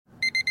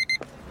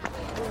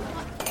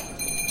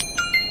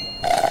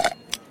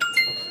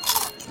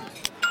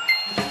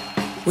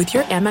With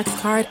your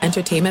Amex card,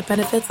 entertainment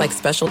benefits like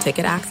special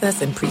ticket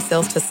access and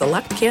pre-sales to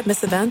select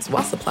can't-miss events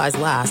while supplies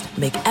last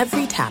make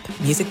every tap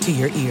music to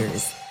your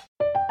ears.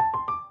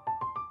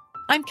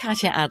 I'm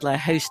Katya Adler,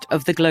 host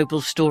of The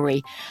Global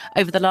Story.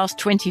 Over the last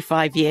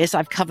 25 years,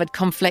 I've covered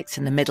conflicts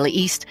in the Middle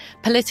East,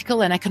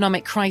 political and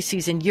economic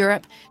crises in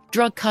Europe,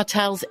 drug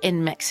cartels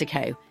in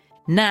Mexico.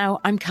 Now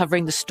I'm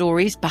covering the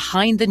stories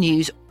behind the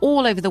news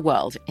all over the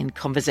world in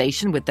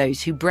conversation with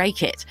those who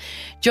break it.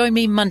 Join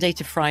me Monday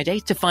to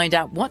Friday to find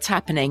out what's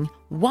happening,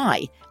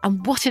 why,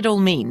 and what it all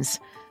means.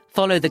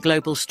 Follow The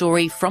Global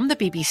Story from the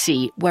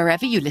BBC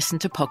wherever you listen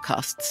to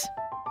podcasts.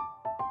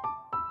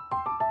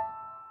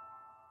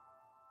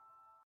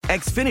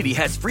 Xfinity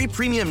has free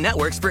premium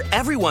networks for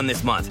everyone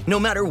this month, no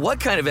matter what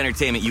kind of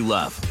entertainment you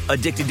love.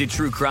 Addicted to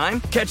true crime?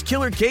 Catch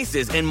killer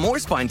cases and more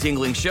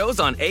spine-tingling shows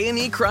on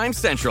A&E Crime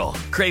Central.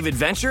 Crave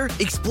adventure?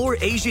 Explore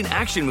Asian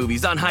action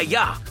movies on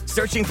Hi-Ya.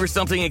 Searching for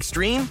something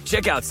extreme?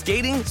 Check out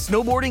skating,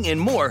 snowboarding, and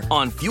more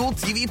on Fuel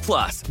TV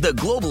Plus, the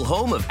global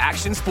home of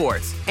action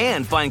sports.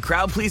 And find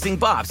crowd-pleasing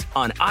bops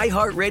on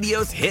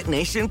iHeartRadio's Hit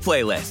Nation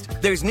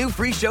playlist. There's new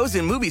free shows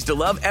and movies to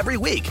love every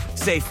week.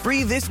 Say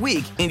free this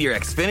week in your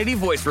Xfinity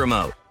voice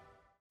remote.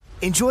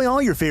 Enjoy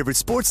all your favorite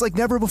sports like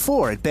never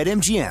before at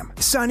BetMGM.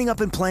 Signing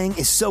up and playing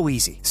is so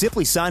easy.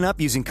 Simply sign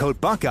up using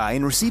code Buckeye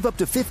and receive up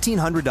to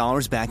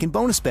 $1,500 back in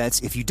bonus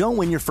bets if you don't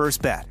win your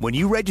first bet. When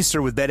you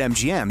register with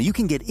BetMGM, you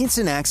can get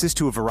instant access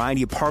to a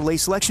variety of parlay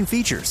selection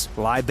features,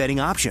 live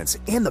betting options,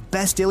 and the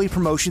best daily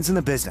promotions in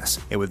the business.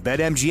 And with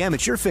BetMGM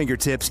at your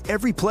fingertips,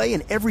 every play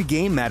and every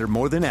game matter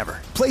more than ever.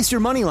 Place your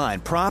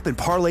moneyline, prop, and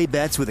parlay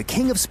bets with the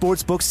king of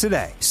sportsbooks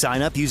today.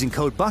 Sign up using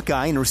code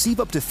Buckeye and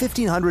receive up to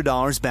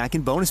 $1,500 back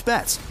in bonus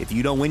bets if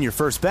you don't win your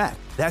first bet.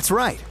 That's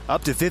right,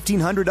 up to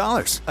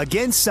 $1,500.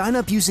 Again, sign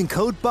up using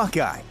code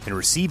Buckeye and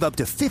receive up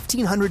to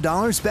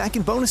 $1,500 back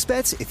in bonus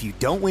bets if you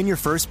don't win your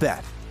first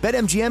bet.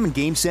 BetMGM and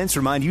GameSense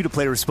remind you to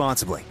play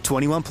responsibly.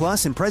 21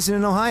 plus and present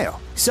in Ohio.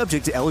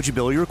 Subject to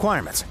eligibility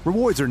requirements.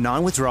 Rewards are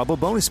non-withdrawable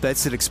bonus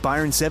bets that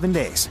expire in 7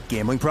 days.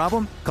 Gambling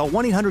problem? Call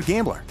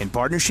 1-800-GAMBLER in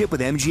partnership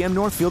with MGM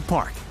Northfield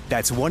Park.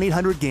 That's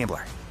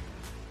 1-800-GAMBLER.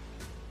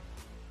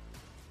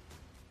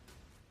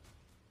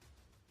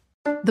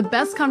 The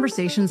best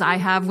conversations I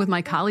have with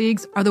my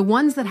colleagues are the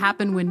ones that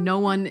happen when no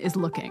one is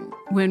looking,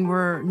 when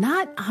we're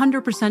not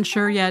 100%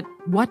 sure yet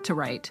what to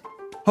write.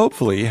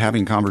 Hopefully,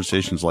 having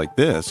conversations like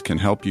this can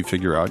help you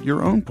figure out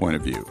your own point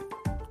of view.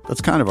 That's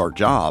kind of our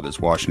job as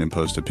Washington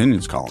Post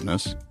opinions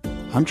columnists.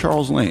 I'm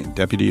Charles Lane,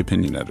 Deputy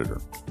Opinion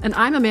Editor. And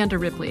I'm Amanda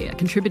Ripley, a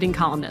contributing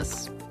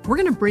columnist. We're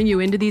going to bring you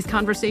into these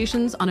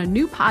conversations on a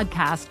new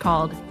podcast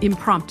called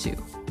Impromptu.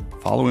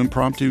 Follow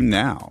Impromptu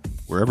now,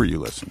 wherever you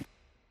listen.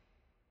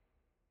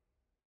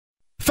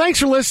 Thanks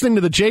for listening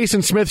to the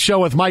Jason Smith Show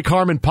with Mike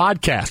Harmon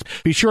podcast.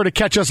 Be sure to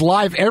catch us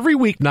live every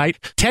weeknight,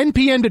 10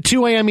 p.m. to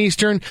 2 a.m.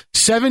 Eastern,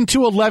 7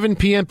 to 11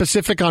 p.m.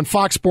 Pacific on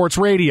Fox Sports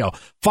Radio.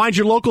 Find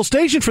your local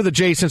station for the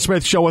Jason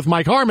Smith Show with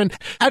Mike Harmon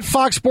at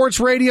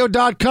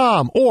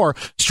foxsportsradio.com or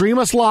stream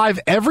us live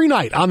every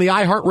night on the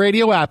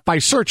iHeartRadio app by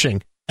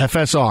searching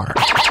FSR.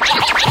 Now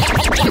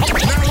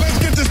let's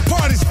get this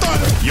party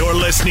started. You're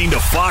listening to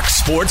Fox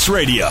Sports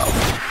Radio.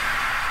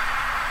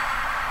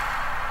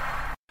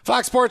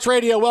 Fox Sports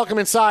Radio, welcome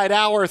inside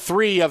Hour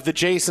 3 of the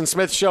Jason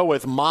Smith Show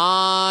with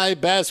my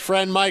best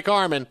friend, Mike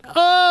Harmon.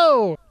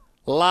 Oh!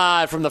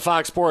 Live from the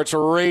Fox Sports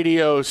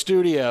Radio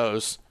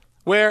studios,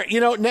 where, you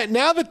know,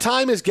 now the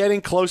time is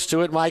getting close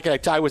to it, Mike.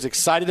 I was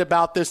excited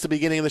about this at the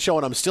beginning of the show,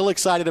 and I'm still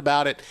excited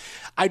about it.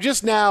 I'm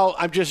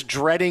just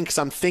dreading because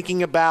I'm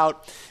thinking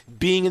about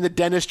being in the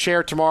dentist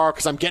chair tomorrow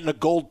because I'm getting a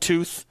gold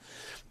tooth.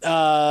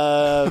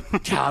 I'm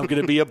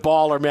going to be a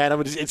baller, man.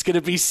 It's going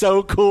to be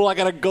so cool. I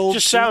got a gold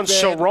tooth. Just sounds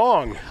so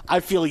wrong.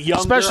 I feel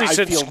younger. Especially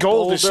since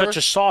gold is such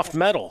a soft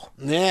metal.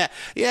 Yeah,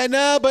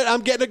 no, but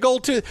I'm getting a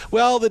gold tooth.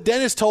 Well, the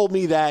dentist told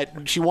me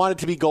that she wanted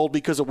to be gold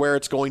because of where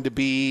it's going to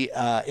be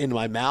in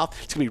my mouth.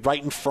 It's going to be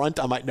right in front.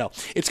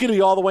 It's going to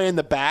be all the way in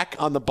the back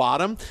on the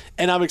bottom.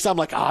 And I'm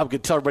like, I'm going to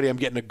tell everybody I'm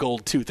getting a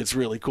gold tooth. It's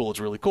really cool.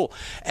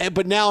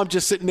 But now I'm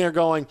just sitting there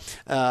going,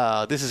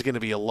 this is going to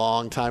be a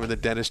long time in the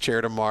dentist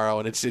chair tomorrow,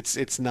 and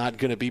it's not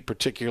going to be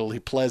particularly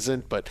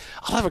pleasant, but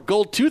I'll have a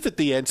gold tooth at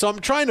the end. So I'm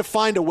trying to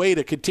find a way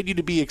to continue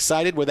to be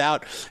excited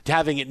without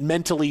having it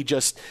mentally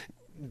just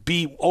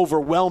be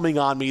overwhelming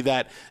on me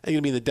that I'm going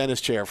to be in the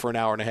dentist chair for an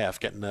hour and a half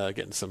getting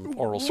some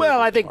oral surgery. Well,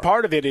 I think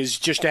part of it is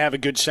just to have a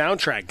good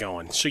soundtrack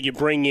going. So you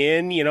bring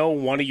in,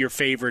 one of your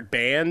favorite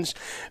bands.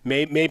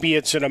 Maybe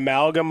it's an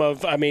amalgam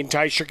of,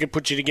 Tysher could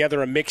put you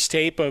together a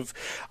mixtape of,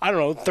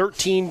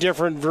 13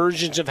 different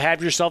versions of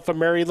Have Yourself a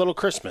Merry Little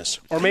Christmas.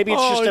 Or maybe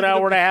it's just an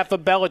hour and a half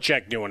of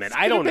Belichick doing it.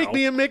 I don't know. Make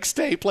me a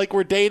mixtape like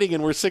we're dating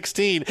and we're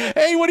 16.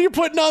 Hey, what are you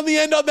putting on the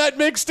end on that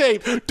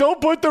mixtape? Don't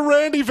put the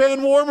Randy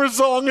Van Warmer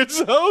song. It's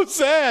so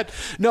sad.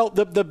 No,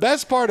 the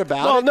best part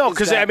about it. Well, no,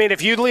 because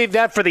if you leave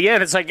that for the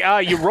end, it's like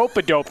you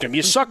rope-a-doped him,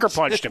 you sucker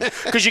punched him,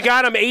 because you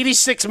got him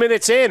 86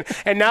 minutes in,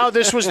 and now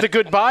this was the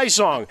goodbye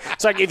song.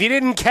 It's like if you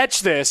didn't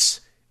catch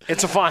this,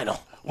 it's a final.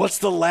 what's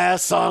the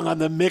last song on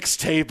the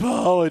mixtape?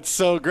 Oh, it's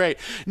so great.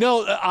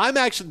 No, I'm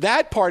actually,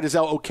 that part is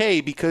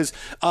okay because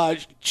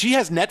she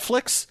has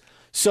Netflix.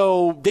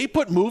 So they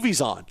put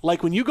movies on.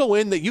 Like when you go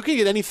in, that you can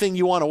get anything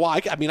you want to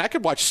watch. I mean, I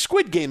could watch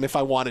Squid Game if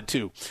I wanted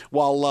to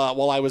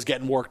while I was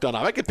getting work done.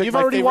 I could pick. You've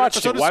my already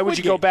watched it. Why would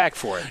you Game. go back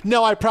for it?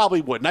 No, I probably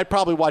wouldn't. I'd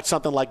probably watch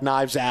something like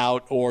Knives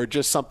Out or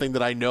just something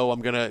that I know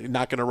I'm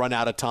not gonna run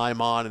out of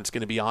time on. And it's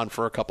gonna be on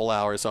for a couple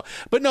hours. So,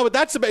 but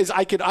that's the base.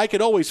 I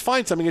could always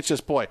find something. It's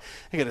just I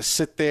gotta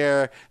sit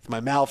there with my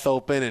mouth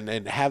open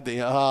and have the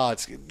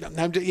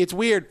it's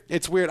weird.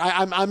 It's weird.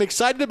 I'm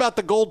excited about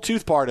the gold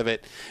tooth part of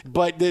it,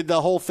 but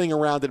the whole thing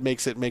around it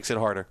makes it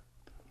harder.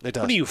 It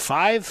does. What are you,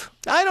 5?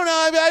 I don't know.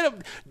 I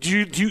don't.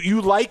 Do you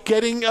like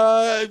getting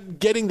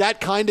that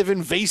kind of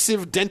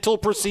invasive dental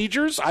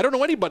procedures? I don't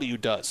know anybody who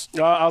does.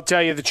 I'll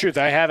tell you the truth.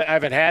 I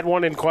haven't had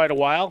one in quite a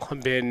while.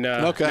 I've been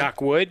knock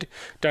wood,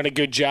 done a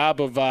good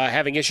job of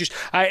having issues.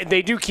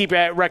 They do keep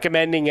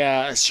recommending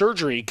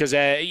surgery because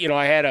I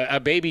had a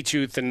baby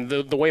tooth, and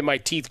the way my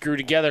teeth grew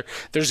together,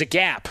 there's a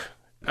gap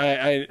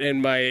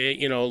in my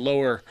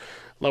lower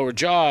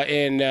jaw,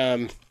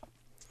 and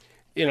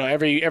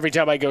every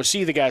time I go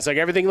see the guy, it's like,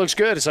 everything looks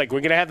good. It's like, we're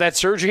going to have that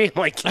surgery? I'm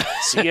like,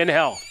 see you in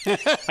hell.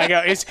 I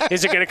go, is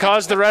it going to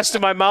cause the rest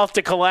of my mouth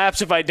to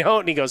collapse if I don't?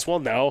 And he goes, well,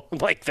 no. I'm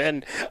like,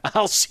 then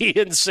I'll see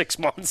you in 6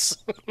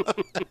 months.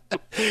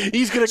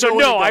 He's going to So,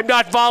 no, I'm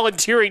not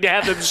volunteering to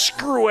have them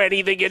screw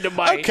anything into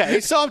my...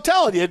 Okay, so I'm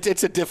telling you,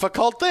 it's a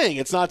difficult thing.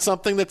 It's not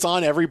something that's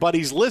on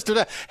everybody's list.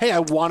 Hey, I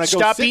want to go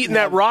Stop eating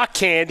that rock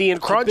candy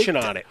and crunching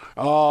on it.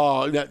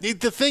 Oh, no.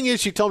 The thing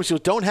is, she told me, she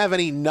goes, don't have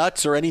any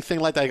nuts or anything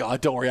like that. I go, oh,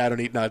 don't worry, I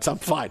don't eat nuts. I'm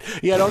fine.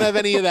 Yeah, I don't have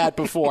any of that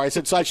before. I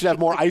said, so I should have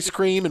more ice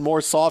cream and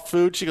more soft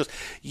food? She goes,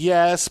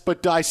 yes,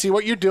 but I see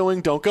what you're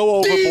doing. Don't go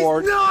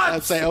overboard. I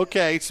say,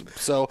 okay,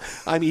 so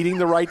I'm eating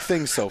the right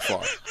thing so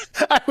far.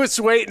 I was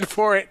waiting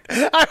for it.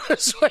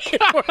 When's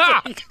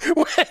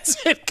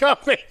it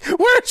coming?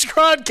 Where's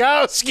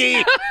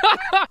Gronkowski?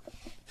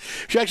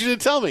 She actually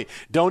did tell me,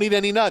 don't eat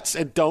any nuts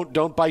and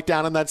don't bite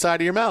down on that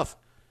side of your mouth.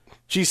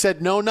 She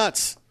said no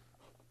nuts.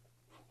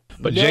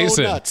 But no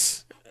Jason,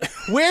 nuts.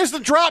 Where's the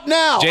drop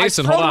now?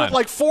 Jason, I've thrown hold on. it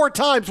like 4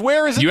 times.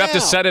 Where is it you now? have to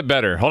set it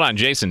better. Hold on,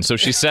 Jason. So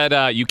she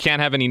said you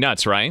can't have any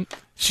nuts, right?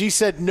 She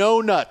said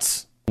no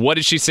nuts. What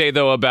did she say,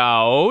 though,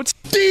 about...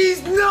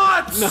 These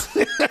nuts!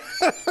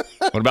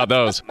 What about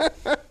those?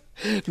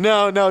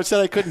 No, it said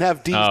I couldn't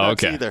have these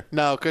nuts okay. either.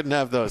 No, couldn't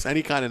have those.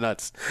 Any kind of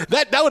nuts.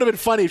 That would have been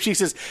funny if she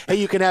says, hey,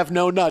 you can have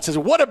no nuts. I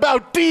said, what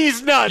about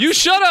these nuts? You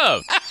shut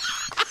up!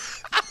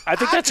 I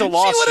think that's a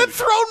lawsuit. She would have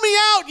thrown me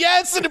out,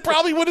 yes, and it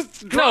probably would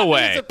have dropped me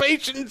as a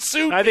patient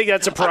suit. I think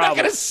that's a problem. I'm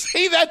not going to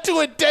say that to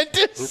a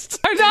dentist.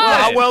 Well,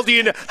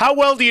 how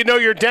well do you know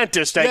your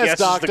dentist, I guess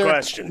doctor, is the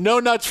question. No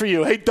nuts for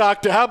you. Hey,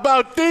 doctor, how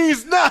about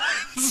these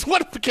nuts?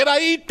 What, can I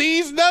eat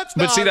these nuts?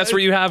 But see, that's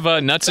where you have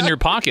nuts in your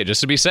pocket,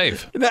 just to be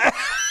safe.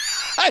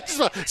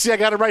 See, I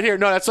got it right here.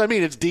 No, that's what I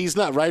mean. It's D's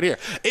nut right here.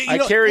 I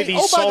carry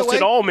these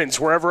salted almonds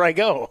wherever I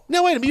go.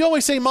 No, wait a minute. You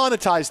always say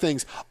monetize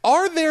things.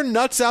 Are there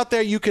nuts out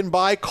there you can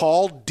buy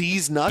called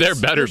D's nuts? There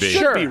better be.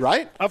 Should be,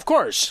 right? Of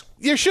course.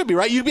 There should be,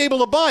 right? You'd be able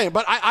to buy them,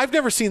 but I've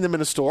never seen them in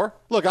a store.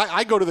 Look,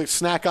 I go to the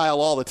snack aisle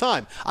all the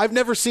time. I've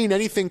never seen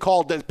anything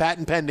called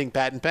patent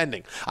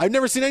pending. I've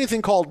never seen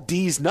anything called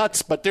D's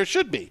nuts, but there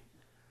should be.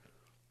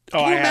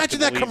 Can you imagine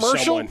that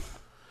commercial? Someone.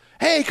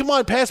 Hey, come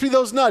on, pass me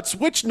those nuts.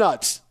 Which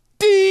nuts?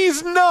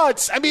 These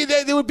nuts. I mean,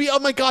 they would be. Oh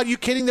my God, you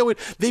kidding? They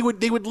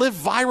would live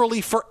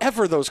virally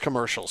forever. Those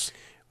commercials.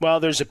 Well,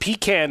 there's a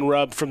pecan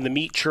rub from the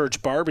Meat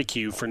Church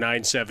Barbecue for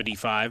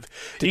 $9.75.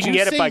 You can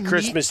get it by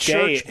Christmas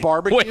Day. Church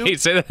Barbecue? Wait,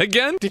 say that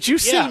again? Did you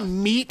say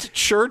Meat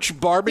Church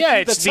Barbecue? Yeah,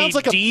 it's that sounds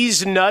like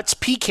D's Nuts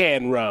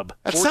Pecan Rub.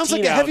 That sounds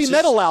like a heavy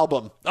metal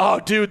album. Oh,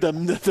 dude,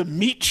 the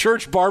Meat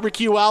Church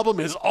Barbecue album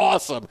is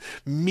awesome.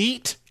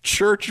 Meat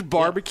Church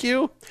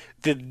Barbecue?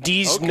 The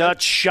D's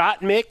Nuts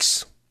Shot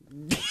Mix.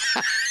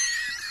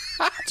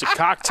 It's a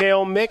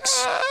cocktail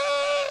mix.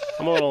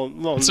 I'm a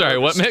little Sorry,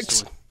 what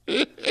mix?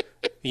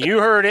 You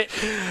heard it.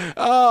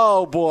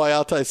 Oh boy,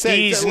 I'll tell you.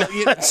 These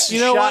nuts. You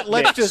know what?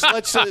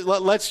 Shot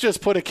Let's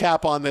just put a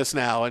cap on this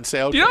now and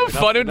say, okay. You know how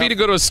fun it would be to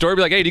go to a store and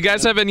be like, hey, do you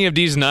guys have any of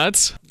these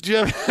nuts?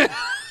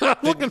 I'm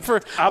looking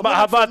for. How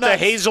about the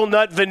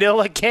hazelnut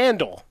vanilla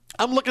candle?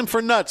 I'm looking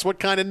for nuts. What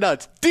kind of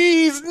nuts?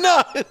 These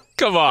nuts.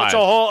 Come on.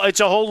 It's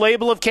a whole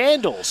label of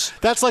candles.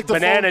 That's like the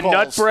banana phone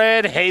calls. nut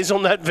bread,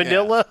 hazelnut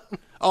vanilla. Yeah.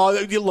 Oh,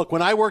 look,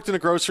 when I worked in a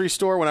grocery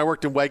store, when I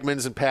worked in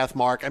Wegmans and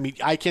Pathmark, I mean,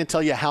 I can't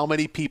tell you how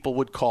many people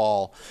would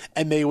call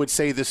and they would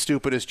say the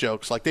stupidest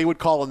jokes. Like they would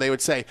call and they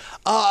would say,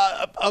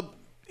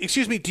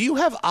 excuse me, do you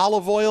have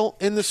olive oil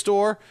in the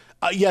store?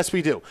 Yes,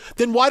 we do.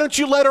 Then why don't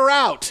you let her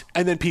out?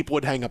 And then people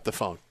would hang up the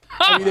phone.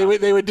 I mean,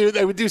 they would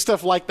do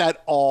stuff like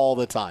that all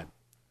the time.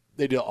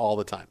 They do it all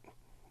the time.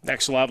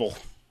 Next level,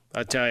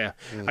 I tell you.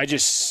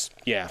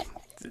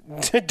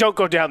 Don't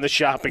go down the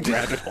shopping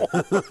rabbit hole.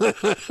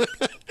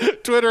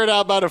 Twitter at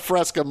How About a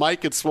Fresca,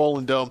 Mike at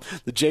Swollen Dome,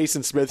 the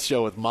Jason Smith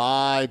Show with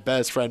my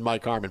best friend,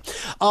 Mike Harmon.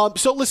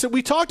 So listen,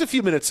 we talked a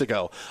few minutes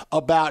ago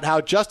about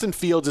how Justin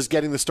Fields is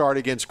getting the start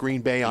against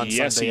Green Bay on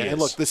Sunday. And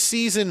look, the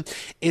season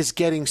is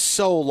getting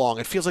so long.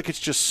 It feels like it's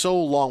just so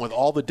long with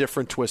all the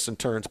different twists and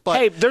turns. But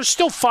hey, there's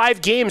still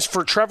 5 games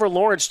for Trevor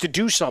Lawrence to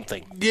do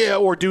something. Yeah,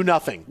 or do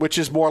nothing, which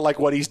is more like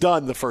what he's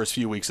done the first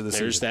few weeks of the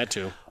season. There's that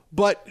too.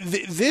 But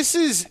this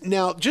is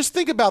now, just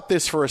think about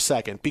this for a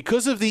second.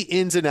 Because of the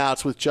ins and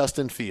outs with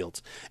Justin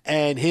Fields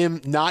and him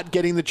not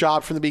getting the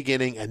job from the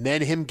beginning and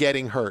then him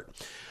getting hurt,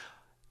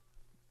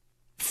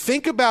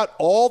 think about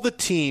all the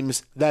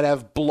teams that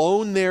have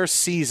blown their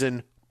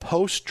season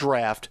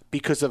post-draft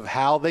because of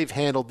how they've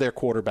handled their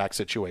quarterback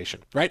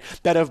situation, right?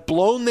 That have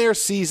blown their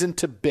season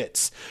to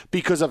bits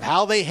because of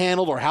how they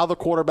handled or how the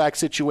quarterback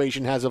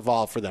situation has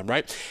evolved for them,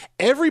 right?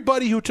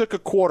 Everybody who took a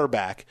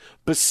quarterback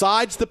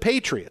besides the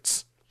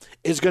Patriots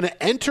is going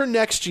to enter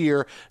next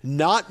year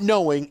not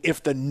knowing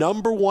if the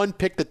number 1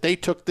 pick that they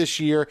took this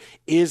year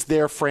is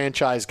their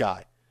franchise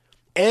guy.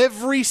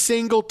 Every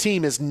single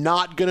team is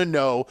not going to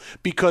know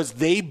because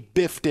they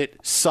biffed it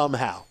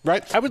somehow,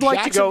 right? I would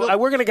like to go.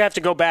 We're going to have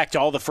to go back to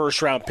all the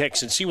first-round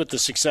picks and see what the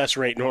success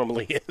rate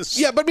normally is.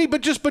 Yeah, but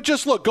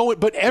just look,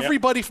 But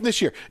everybody from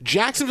this year,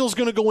 Jacksonville's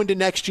going to go into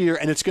next year,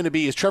 and it's going to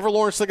be, is Trevor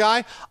Lawrence the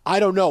guy? I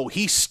don't know.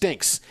 He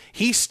stinks.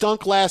 He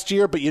stunk last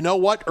year, but you know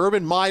what?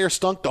 Urban Meyer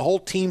stunk. The whole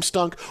team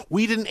stunk.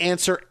 We didn't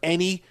answer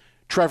any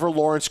Trevor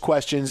Lawrence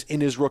questions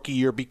in his rookie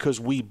year because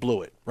we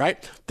blew it,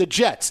 right? The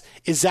Jets,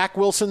 is Zach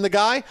Wilson the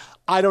guy?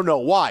 I don't know.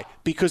 Why?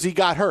 Because he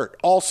got hurt.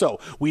 Also,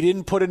 we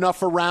didn't put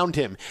enough around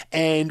him,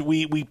 and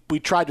we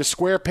tried to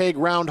square peg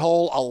round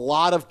hole a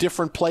lot of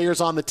different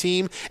players on the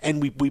team,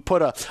 and we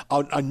put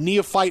a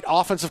neophyte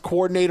offensive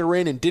coordinator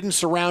in and didn't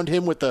surround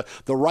him with the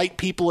right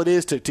people it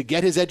is to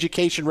get his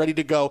education ready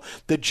to go.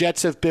 The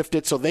Jets have biffed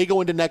it, so they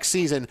go into next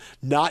season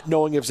not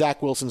knowing if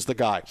Zach Wilson's the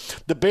guy.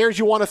 The Bears,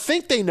 you want to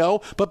think they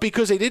know, but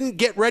because they didn't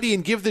get ready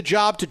and give the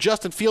job to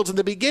Justin Fields in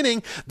the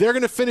beginning, they're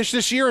going to finish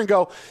this year and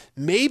go,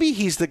 maybe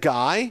he's the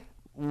guy.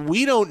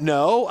 We don't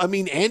know. I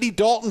mean, Andy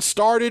Dalton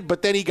started,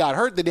 but then he got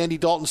hurt. Then Andy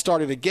Dalton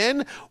started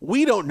again.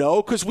 We don't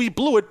know because we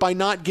blew it by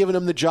not giving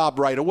him the job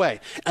right away.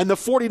 And the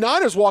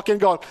 49ers walk in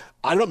going,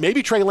 I don't know,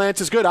 maybe Trey Lance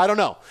is good. I don't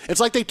know. It's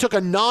like they took a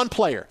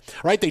non-player,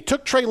 right? They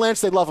took Trey Lance.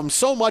 They love him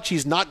so much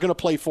he's not going to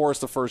play for us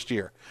the first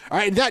year. All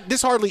right, and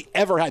this hardly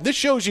ever had. This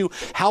shows you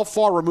how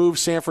far removed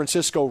San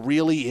Francisco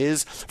really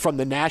is from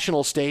the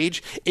national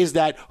stage, is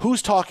that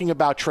who's talking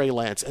about Trey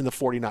Lance and the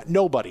 49ers?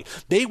 Nobody.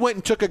 They went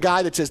and took a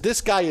guy that says, this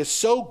guy is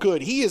so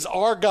good. He is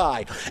our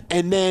guy.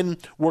 And then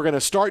we're going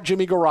to start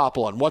Jimmy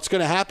Garoppolo. And what's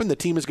going to happen? The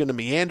team is going to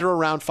meander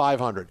around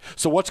 500.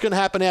 So what's going to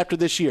happen after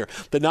this year?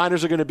 The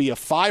Niners are going to be a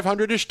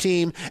 500-ish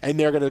team, and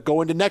they're going to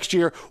go into next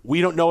year.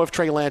 We don't know if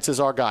Trey Lance is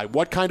our guy.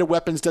 What kind of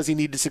weapons does he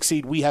need to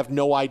succeed? We have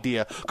no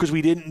idea because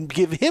we didn't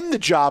give him the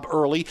job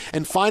early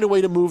and find a way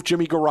to move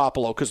Jimmy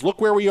Garoppolo, because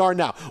look where we are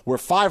now. We're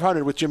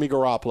 500 with Jimmy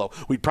Garoppolo.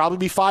 We'd probably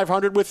be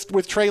 500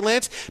 with Trey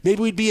Lance.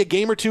 Maybe we'd be a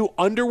game or two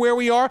under where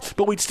we are,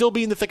 but we'd still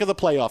be in the thick of the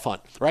playoff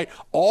hunt, right?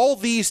 All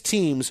these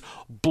teams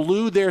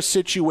blew their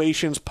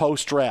situations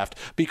post-draft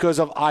because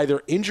of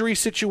either injury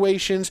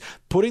situations,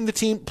 putting the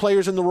team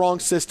players in the wrong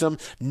system,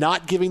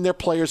 not giving their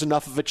players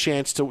enough of a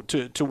chance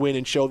to win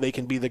and show they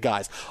can be the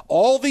guys.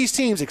 All these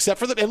teams, except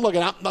for the, and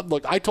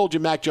look, I told you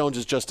Mac Jones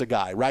is just a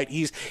guy, right?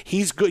 He's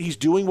good. He's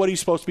doing what he's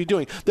supposed to be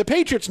doing. The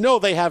Patriots know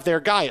they have their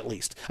guy at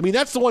least. I mean,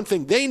 that's the one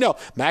thing they know.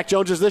 Mac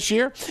Jones is this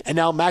year, and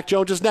now Mac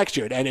Jones is next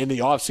year. And in the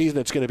offseason,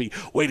 it's going to be,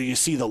 wait till you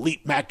see the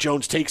leap Mac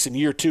Jones takes in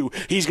year 2.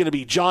 He's going to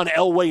be John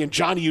Elway and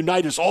Johnny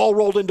Unitas all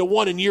rolled into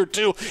one in year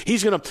 2.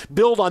 He's going to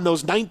build on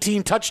those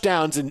 19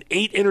 touchdowns and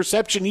 8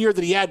 interception year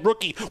that he had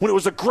rookie when it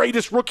was the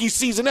greatest rookie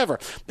season ever.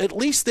 At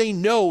least they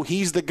know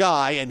he's the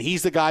guy, and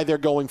he's the guy they're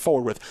going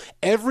forward with.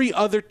 Every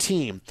other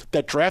team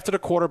that drafted a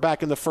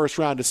quarterback in the first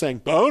round is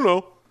saying, I don't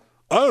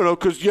know,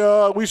 because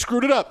we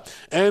screwed it up,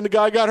 and the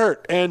guy got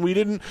hurt, and we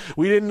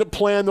didn't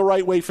plan the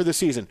right way for the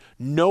season.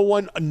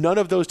 None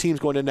of those teams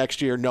going into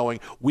next year knowing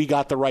we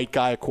got the right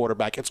guy at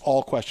quarterback. It's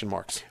all question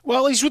marks. Well,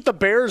 at least with the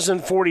Bears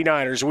and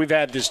 49ers, we've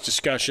had this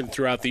discussion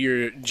throughout the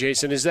year,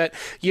 Jason, is that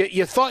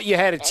you thought you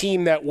had a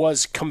team that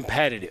was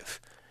competitive.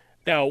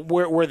 Now,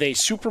 were they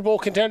Super Bowl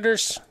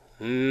contenders?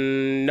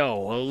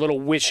 No, a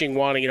little wishing,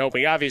 wanting, and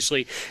hoping.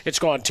 Obviously, it's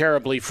gone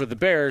terribly for the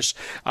Bears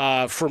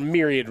for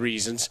myriad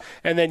reasons.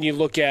 And then you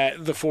look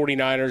at the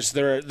 49ers,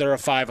 they're a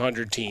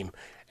 500 team.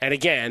 And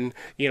again,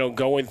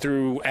 going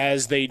through,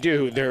 as they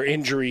do, their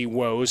injury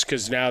woes,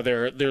 because now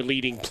their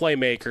leading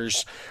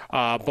playmakers,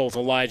 both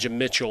Elijah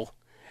Mitchell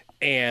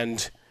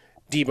and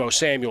Deebo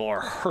Samuel, are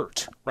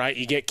hurt, right?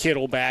 You get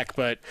Kittle back,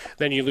 but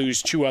then you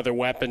lose 2 other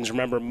weapons.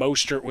 Remember,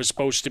 Mostert was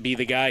supposed to be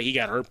the guy. He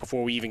got hurt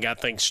before we even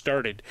got things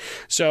started.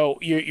 So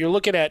you're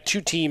looking at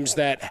 2 teams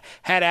that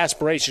had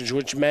aspirations,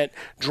 which meant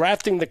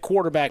drafting the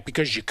quarterback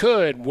because you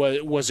could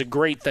was a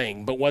great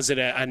thing. But was it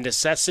a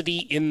necessity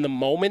in the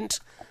moment?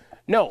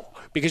 No,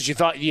 because you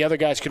thought the other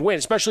guys could win,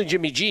 especially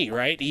Jimmy G,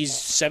 right? He's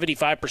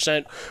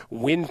 75%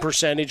 win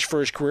percentage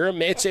for his career.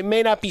 It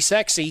may not be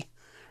sexy,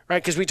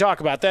 right? Because we talk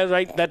about that,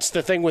 right? That's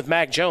the thing with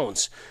Mac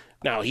Jones.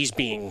 Now, he's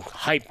being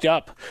hyped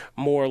up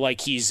more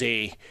like he's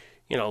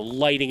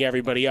lighting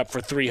everybody up for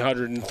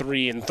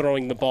 303 and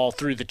throwing the ball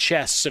through the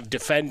chests of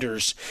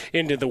defenders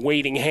into the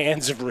waiting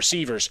hands of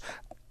receivers.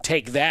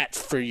 Take that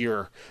for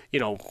your,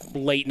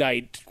 late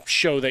night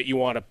show that you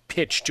want to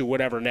pitch to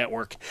whatever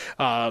network,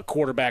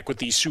 quarterback with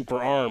the super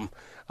arm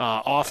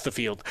off the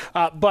field.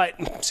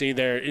 But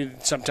see,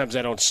 sometimes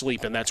I don't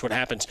sleep, and that's what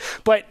happens.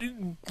 But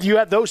you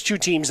have those two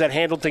teams that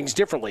handled things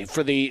differently.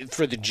 For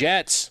the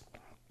Jets,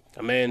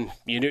 I mean,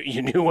 you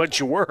knew what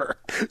you were,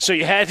 so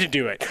you had to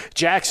do it.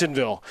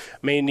 Jacksonville,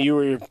 I mean, you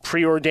were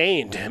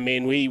preordained. I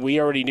mean, we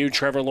already knew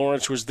Trevor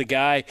Lawrence was the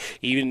guy,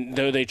 even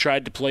though they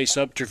tried to play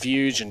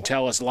subterfuge and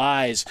tell us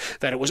lies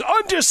that it was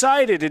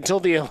undecided until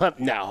the 11th.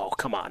 No,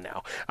 come on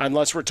now.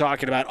 Unless we're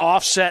talking about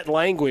offset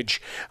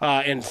language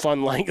and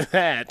fun like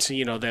that,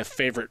 the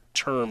favorite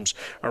terms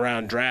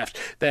around draft,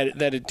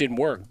 that it didn't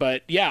work.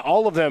 But, yeah,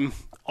 all of them.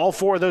 All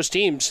four of those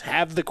teams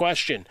have the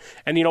question.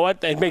 And you know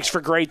what? It makes for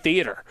great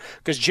theater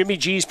because Jimmy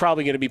G's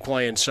probably going to be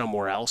playing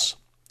somewhere else.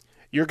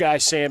 Your guy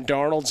Sam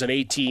Darnold's an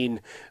 $18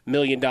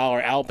 million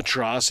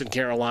albatross in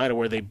Carolina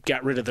where they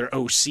got rid of their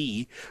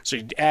OC. So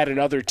you add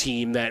another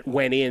team that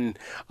went in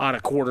on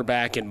a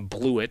quarterback and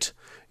blew it.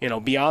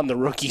 Beyond the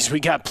rookies, we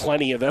got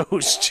plenty of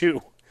those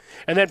too.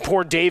 And then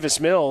poor Davis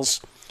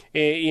Mills,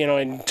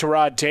 and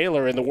Tyrod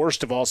Taylor in the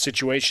worst of all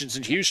situations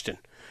in Houston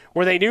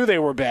where they knew they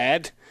were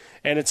bad.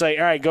 And it's like,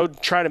 all right, go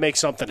try to make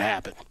something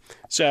happen.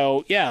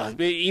 So, yeah,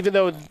 even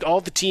though all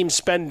the teams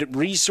spend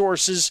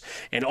resources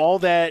and all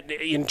that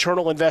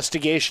internal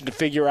investigation to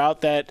figure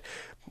out that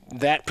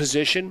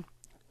position,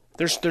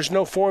 there's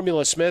no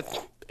formula,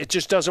 Smith. It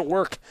just doesn't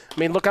work. I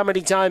mean, look how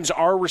many times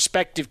our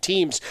respective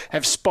teams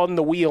have spun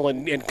the wheel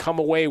and come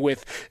away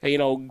with,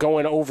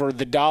 going over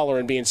the dollar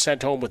and being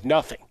sent home with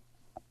nothing.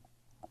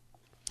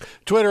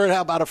 Twitter at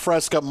How About a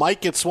Fresca. Mike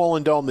gets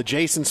Swollen Dome. The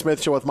Jason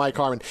Smith Show with Mike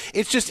Harmon.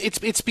 It's just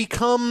it's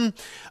become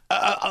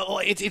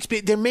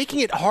they're making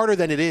it harder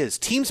than it is.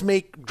 Teams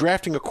make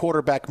drafting a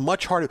quarterback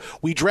much harder.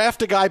 We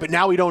draft a guy, but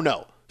now we don't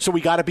know. So we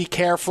got to be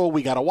careful.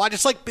 We got to watch.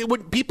 It's like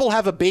when people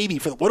have a baby.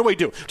 What do I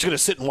do? I'm just going to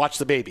sit and watch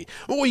the baby.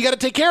 Well, you got to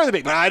take care of the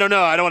baby. I don't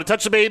know. I don't want to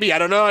touch the baby. I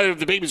don't know if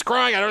the baby's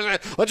crying.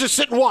 Let's just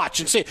sit and watch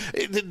and see.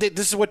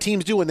 This is what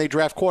teams do when they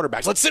draft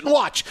quarterbacks. Let's sit and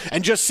watch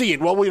and just see it.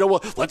 Well,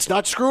 let's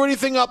not screw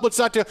anything up. Let's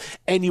not do.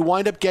 And you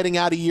wind up getting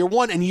out of year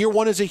one, and year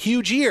one is a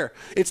huge year.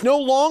 It's no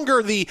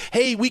longer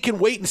hey, we can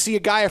wait and see a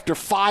guy after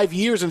 5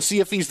 years and see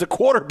if he's the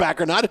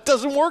quarterback or not. It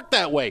doesn't work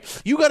that way.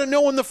 You got to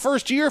know in the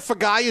first year if a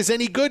guy is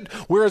any good,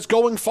 whereas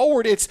going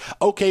forward, it's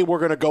okay, we're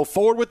going to go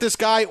forward with this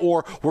guy,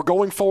 or we're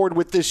going forward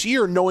with this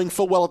year, knowing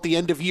full well at the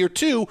end of year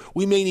two,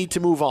 we may need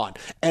to move on.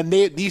 And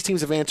these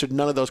teams have answered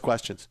none of those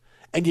questions.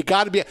 And you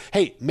got to be,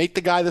 hey, make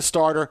the guy the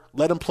starter,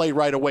 let him play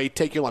right away,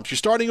 take your lumps. You're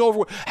starting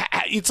over.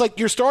 It's like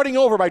you're starting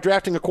over by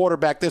drafting a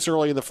quarterback this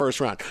early in the first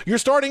round. You're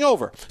starting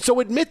over. So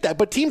admit that.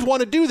 But teams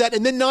want to do that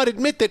and then not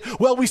admit that,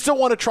 well, we still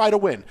want to try to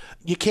win.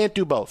 You can't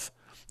do both.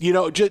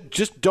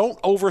 Just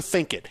don't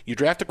overthink it. You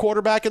draft a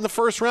quarterback in the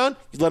first round,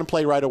 you let him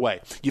play right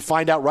away. You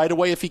find out right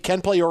away if he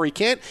can play or he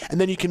can't,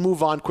 and then you can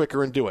move on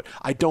quicker and do it.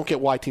 I don't get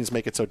why teams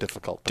make it so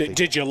difficult.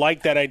 Did you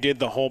like that I did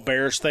the whole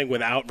Bears thing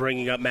without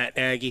bringing up Matt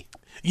Nagy?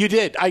 You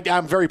did.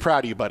 I'm very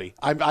proud of you, buddy.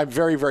 I'm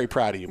very, very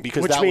proud of you.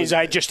 Which means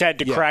I just had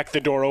to crack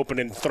the door open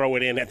and throw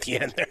it in at the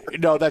end there.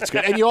 No, that's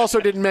good. And you also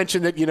didn't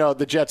mention that,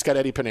 the Jets got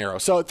Eddie Pinheiro.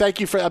 So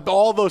thank you for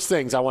all those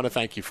things I want to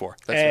thank you for.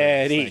 That's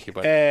Eddie. Nice. Thank you,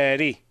 buddy.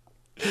 Eddie.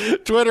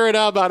 Twitter at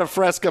How About a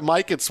Fresca.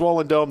 Mike at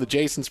Swollen Dome, the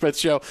Jason Smith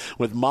Show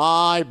with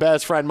my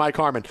best friend Mike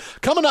Harmon.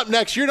 Coming up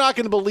next, you're not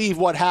going to believe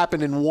what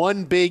happened in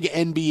one big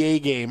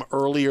NBA game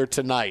earlier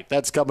tonight.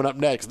 That's coming up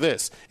next.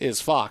 This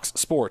is Fox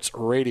Sports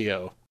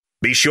Radio.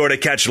 Be sure to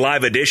catch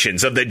live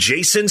editions of the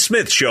Jason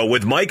Smith Show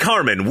with Mike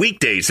Harmon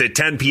weekdays at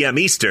 10 p.m.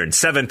 Eastern,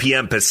 7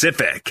 p.m.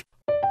 Pacific.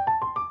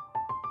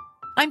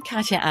 I'm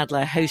Katya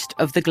Adler, host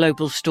of The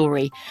Global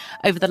Story.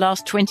 Over the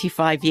last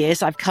 25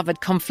 years, I've covered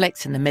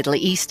conflicts in the Middle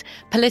East,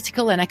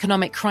 political and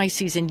economic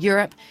crises in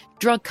Europe,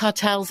 drug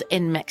cartels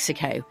in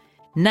Mexico.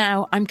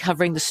 Now I'm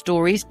covering the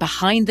stories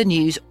behind the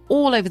news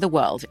all over the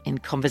world in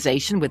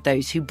conversation with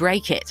those who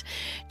break it.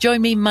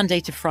 Join me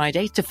Monday to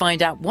Friday to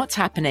find out what's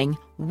happening,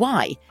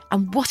 why,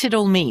 and what it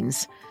all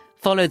means.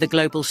 Follow The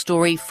Global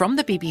Story from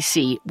the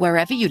BBC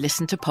wherever you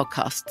listen to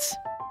podcasts.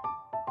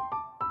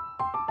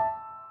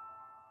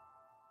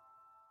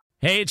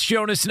 Hey, it's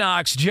Jonas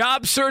Knox.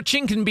 Job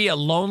searching can be a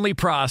lonely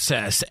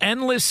process.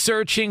 Endless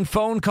searching,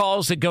 phone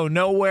calls that go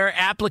nowhere,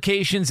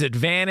 applications that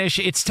vanish.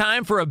 It's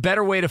time for a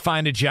better way to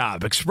find a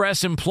job.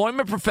 Express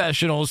Employment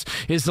Professionals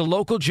is the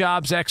local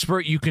jobs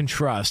expert you can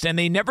trust, and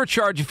they never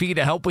charge a fee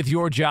to help with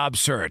your job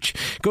search.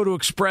 Go to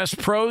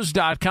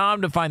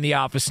expresspros.com to find the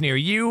office near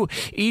you.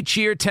 Each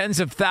year,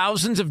 tens of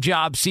thousands of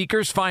job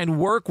seekers find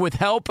work with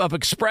help of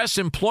Express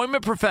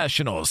Employment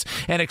Professionals,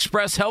 and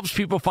Express helps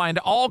people find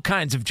all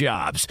kinds of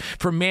jobs,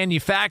 from manufacturing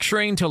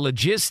manufacturing to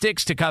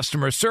logistics to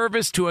customer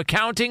service to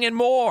accounting and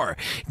more.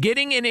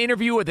 Getting an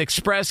interview with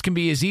Express can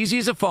be as easy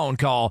as a phone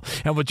call.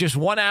 And with just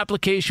one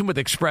application with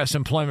Express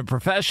Employment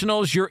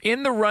Professionals, you're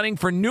in the running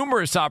for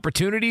numerous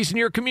opportunities in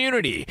your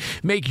community.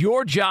 Make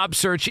your job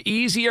search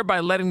easier by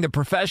letting the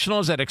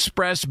professionals at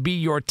Express be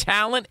your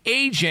talent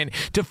agent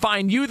to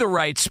find you the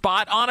right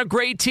spot on a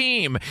great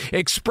team.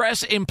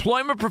 Express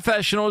Employment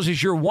Professionals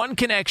is your one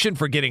connection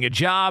for getting a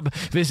job.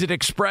 Visit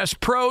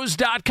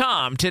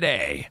expresspros.com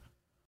today.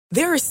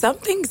 There are some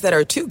things that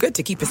are too good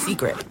to keep a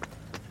secret.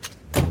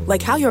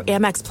 Like how your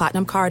Amex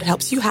Platinum card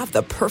helps you have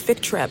the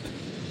perfect trip.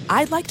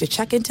 I'd like to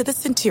check into the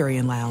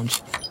Centurion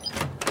Lounge.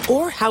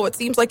 Or how it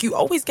seems like you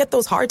always get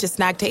those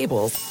hard-to-snag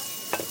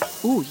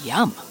tables. Ooh,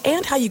 yum.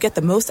 And how you get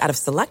the most out of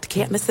select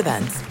can't-miss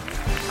events.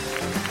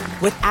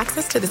 With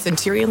access to the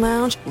Centurion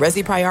Lounge,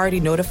 Resi Priority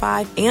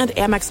Notified, and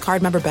Amex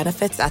card member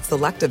benefits at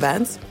select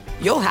events,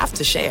 you'll have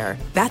to share.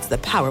 That's the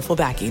powerful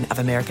backing of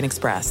American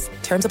Express.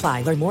 Terms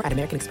apply. Learn more at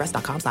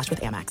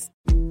americanexpress.com/withAmex.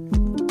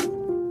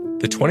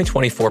 The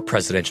 2024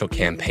 presidential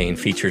campaign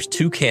features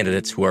two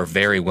candidates who are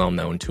very well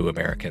known to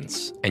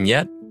Americans. And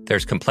yet,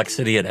 there's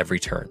complexity at every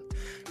turn.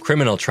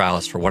 Criminal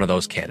trials for one of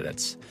those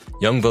candidates.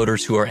 Young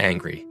voters who are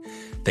angry.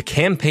 The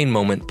Campaign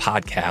Moment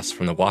podcast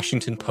from the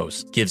Washington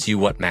Post gives you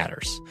what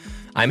matters.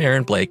 I'm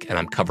Aaron Blake, and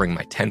I'm covering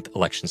my 10th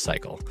election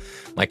cycle.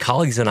 My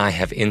colleagues and I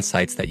have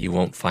insights that you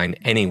won't find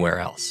anywhere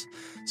else.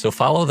 So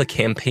follow The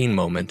Campaign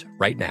Moment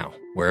right now,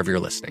 wherever you're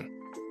listening.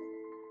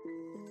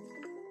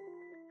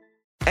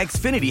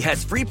 Xfinity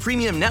has free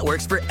premium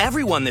networks for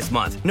everyone this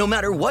month, no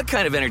matter what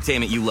kind of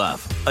entertainment you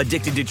love.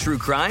 Addicted to true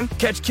crime?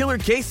 Catch killer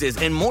cases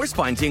and more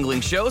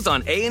spine-tingling shows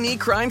on A&E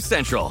Crime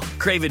Central.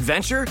 Crave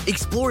adventure?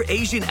 Explore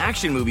Asian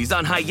action movies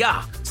on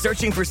Hi-Ya.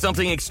 Searching for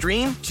something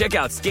extreme? Check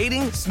out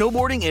skating,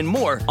 snowboarding, and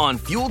more on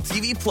Fuel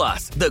TV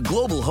Plus, the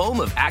global home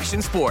of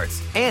action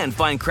sports. And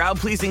find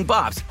crowd-pleasing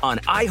bops on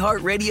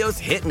iHeartRadio's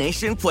Hit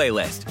Nation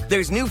playlist.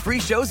 There's new free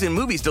shows and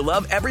movies to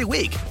love every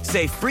week.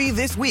 Say free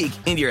this week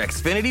in your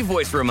Xfinity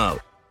voice remote.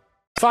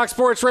 Fox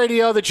Sports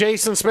Radio, the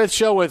Jason Smith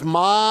Show with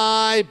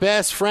my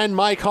best friend,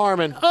 Mike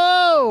Harmon.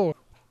 Oh!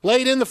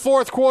 Late in the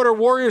fourth quarter,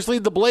 Warriors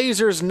lead the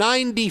Blazers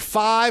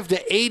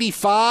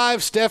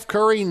 95-85. Steph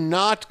Curry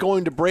not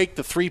going to break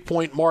the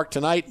three-point mark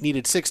tonight.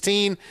 Needed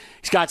 16.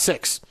 He's got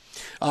 6.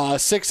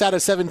 6 out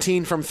of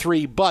 17 from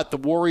 3, but the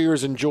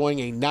Warriors enjoying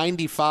a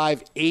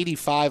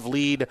 95-85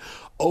 lead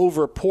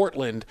over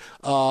Portland.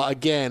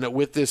 Again,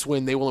 with this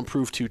win, they will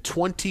improve to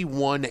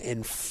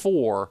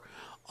 21-4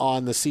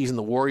 on the season.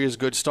 The Warriors'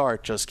 good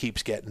start just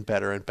keeps getting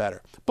better and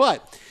better.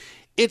 But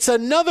it's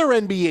another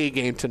NBA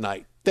game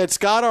tonight that's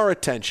got our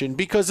attention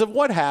because of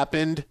what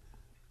happened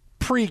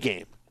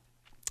pregame.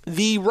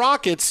 The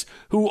Rockets,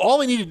 who all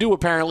they need to do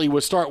apparently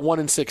was start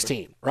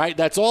 1-16, right?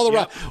 That's all the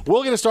Rockets.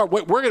 We're going to start.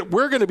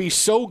 We're going to be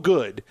so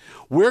good.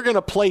 We're going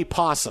to play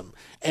possum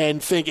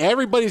and think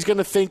everybody's going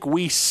to think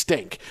we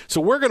stink.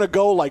 So we're going to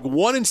go like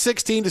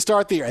 1-16 to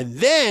start the year, and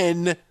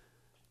then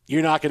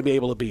you're not going to be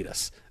able to beat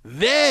us.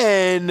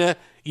 Then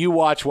you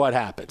watch what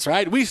happens,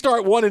 right? We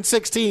start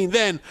 1-16,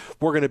 then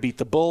we're going to beat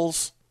the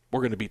Bulls.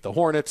 We're going to beat the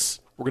Hornets.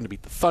 We're going to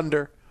beat the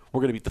Thunder. We're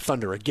going to beat the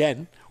Thunder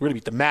again. We're going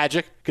to beat the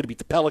Magic. Going to beat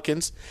the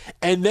Pelicans.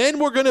 And then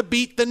we're going to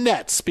beat the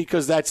Nets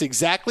because that's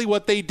exactly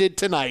what they did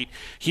tonight.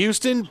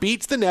 Houston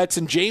beats the Nets,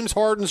 and James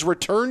Harden's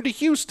return to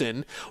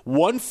Houston,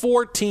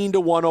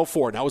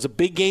 114-104. Now, it was a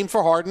big game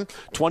for Harden.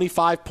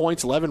 25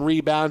 points, 11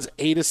 rebounds,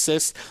 8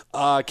 assists.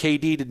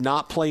 KD did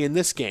not play in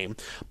this game.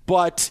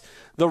 But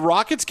the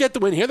Rockets get the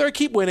win. Here they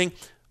keep winning.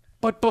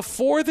 But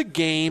before the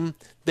game,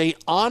 they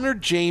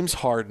honored James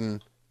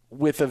Harden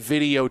with a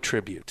video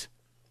tribute.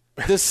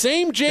 The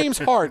same James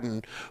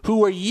Harden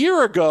who a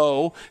year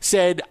ago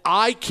said,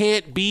 I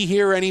can't be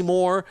here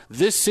anymore.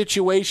 This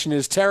situation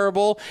is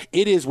terrible.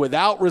 It is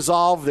without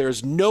resolve.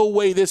 There's no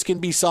way this can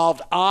be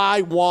solved.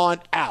 I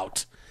want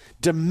out.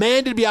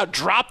 Demanded to be out,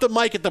 dropped the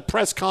mic at the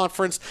press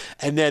conference,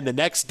 and then the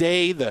next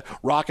day the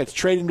Rockets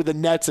trade him to the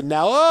Nets, and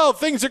now,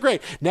 things are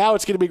great. Now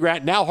it's going to be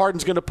great. Now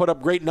Harden's going to put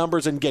up great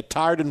numbers and get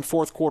tired in the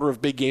fourth quarter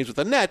of big games with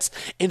the Nets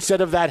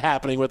instead of that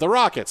happening with the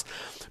Rockets.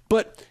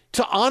 But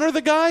to honor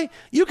the guy,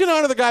 you can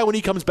honor the guy when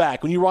he comes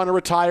back. When you want to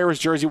retire his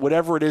jersey,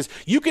 whatever it is,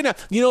 you can.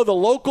 The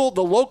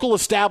local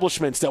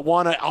establishments that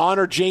want to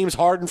honor James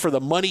Harden for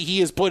the money he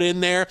has put in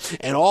there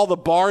and all the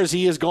bars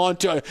he has gone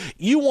to.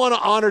 You want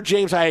to honor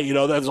James. Hey,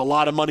 there's a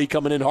lot of money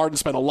coming in. Harden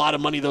spent a lot of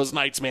money those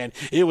nights, man.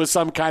 It was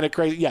some kind of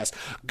crazy. Yes,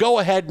 go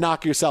ahead,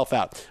 knock yourself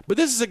out. But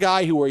this is a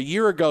guy who a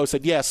year ago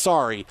said, "Yeah,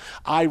 sorry,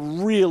 I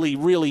really,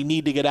 really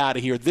need to get out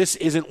of here. This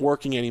isn't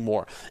working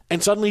anymore."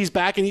 And suddenly he's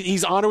back and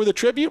he's honored with a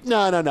tribute.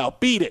 No,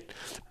 beat it. it.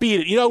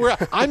 Beat it. You know,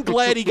 I'm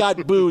glad he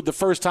got booed the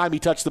first time he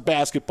touched the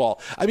basketball.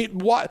 I mean,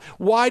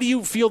 why do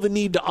you feel the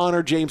need to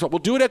honor James Harden? We'll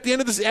do it at the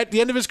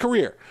end of his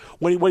career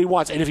when he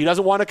wants. And if he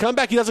doesn't want to come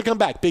back, he doesn't come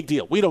back. Big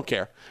deal. We don't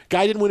care.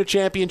 Guy didn't win a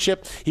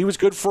championship. He was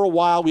good for a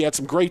while. We had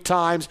some great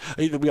times.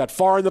 We got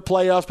far in the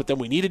playoffs, but then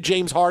we needed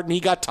James Harden. He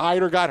got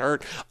tired or got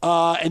hurt,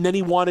 and then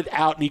he wanted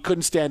out, and he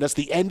couldn't stand us.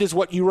 The end is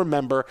what you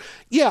remember.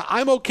 Yeah,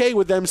 I'm okay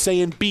with them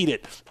saying beat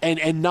it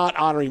and not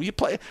honoring him. You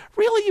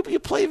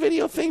play a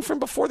video thing from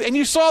before and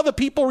you saw the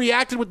people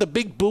reacted with the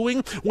big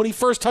booing when he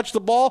first touched the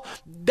ball.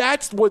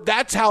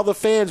 That's how the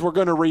fans were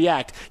going to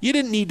react. You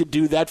didn't need to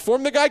do that for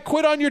him. The guy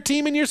quit on your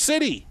team in your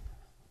city.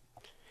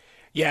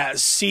 Yeah,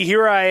 see,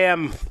 here I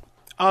am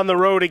on the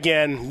road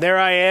again. There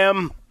I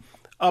am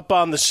up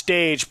on the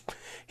stage.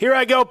 Here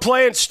I go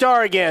playing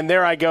star again.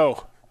 There I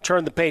go.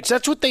 Turn the page.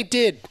 That's what they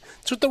did.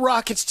 That's what the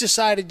Rockets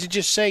decided to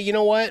just say, you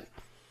know what?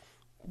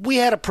 We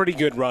had a pretty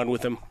good run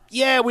with him.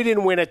 Yeah, we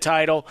didn't win a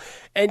title.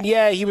 And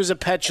yeah, he was a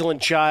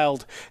petulant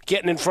child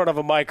getting in front of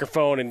a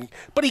microphone.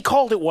 But he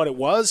called it what it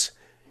was.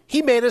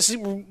 He made us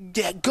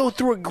go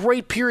through a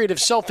great period of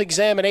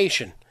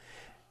self-examination.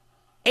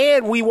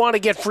 And we want to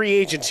get free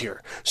agents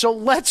here. So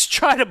let's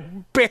try to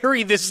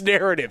bury this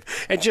narrative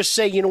and just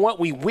say, you know what?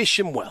 We wish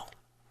him well.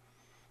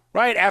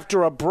 Right?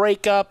 After a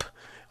breakup,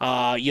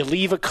 you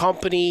leave a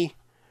company,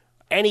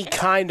 any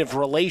kind of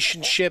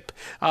relationship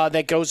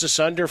that goes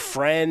asunder,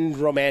 friend,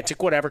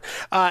 romantic, whatever,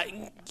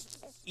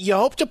 you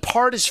hope to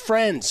part as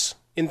friends,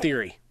 in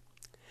theory.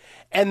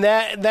 And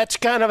that's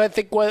kind of, I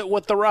think,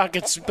 what the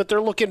Rockets, but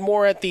they're looking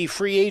more at the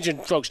free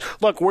agent folks.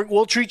 Look,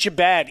 we'll treat you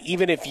bad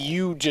even if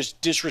you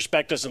just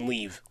disrespect us and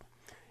leave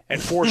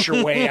and force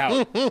your way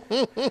out.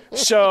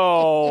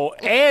 So,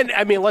 and,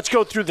 I mean, let's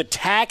go through the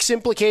tax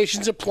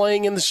implications of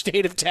playing in the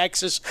state of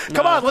Texas.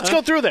 Come on, let's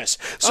go through this.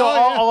 So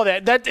all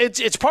of that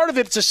it's part of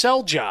it. It's a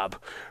sell job,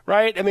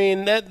 right? I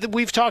mean,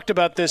 we've talked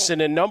about this in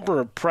a number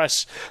of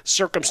press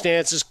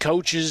circumstances,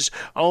 coaches,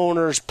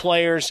 owners,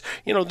 players.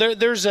 You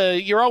know,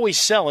 you're always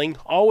selling,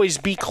 always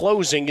be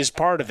closing is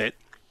part of it.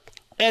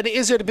 And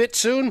is it a bit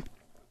soon?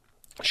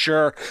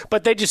 Sure.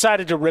 But they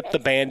decided to rip the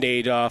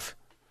Band-Aid off.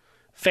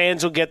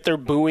 Fans will get their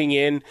booing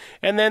in,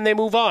 and then they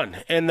move on,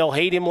 and they'll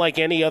hate him like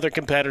any other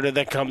competitor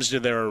that comes to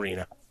their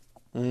arena.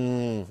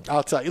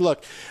 I'll tell you.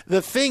 Look,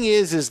 the thing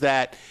is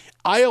that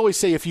I always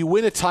say if you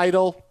win a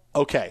title,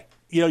 okay.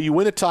 You know, you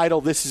win a title,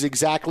 this is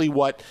exactly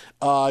what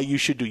you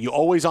should do. You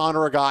always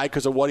honor a guy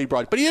because of what he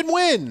brought. But he didn't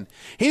win.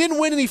 He didn't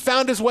win, and he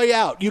found his way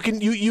out. You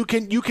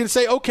can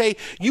say, okay,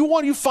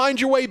 you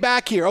find your way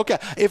back here. Okay,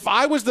 if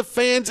I was the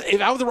fans,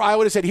 I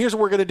would have said, here's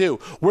what we're going to do.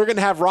 We're going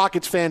to have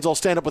Rockets fans all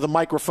stand up with a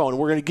microphone.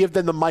 We're going to give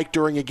them the mic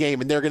during a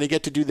game, and they're going to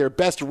get to do their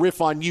best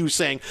riff on you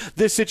saying,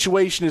 this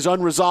situation is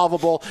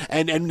unresolvable,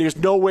 and there's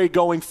no way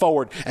going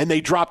forward. And they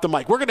drop the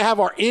mic. We're going to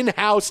have our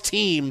in-house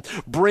team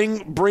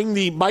bring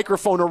the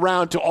microphone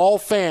around to all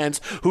fans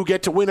who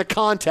get to win a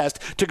contest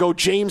to go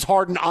James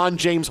Harden on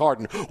James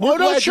Harden. We're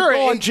glad you're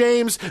on,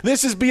 James.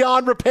 This is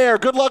beyond repair.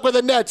 Good luck with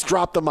the Nets.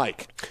 Drop the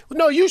mic.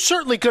 No, you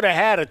certainly could have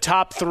had a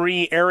top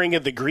 3 airing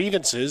of the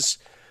grievances,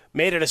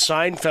 made it a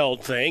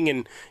Seinfeld thing,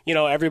 and, you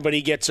know,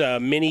 everybody gets a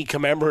mini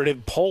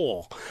commemorative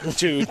poll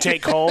to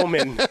take home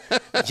and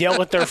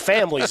yell at their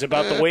families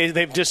about the way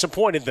they've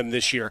disappointed them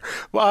this year.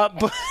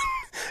 But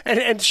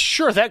And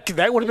sure, that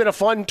would have been a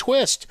fun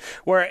twist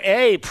where,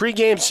 hey,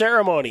 pregame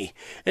ceremony.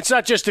 It's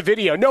not just a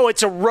video. No,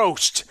 it's a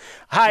roast.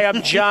 Hi,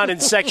 I'm John in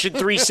Section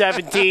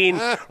 317,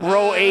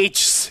 Row H,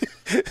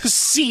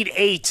 Seat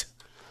 8.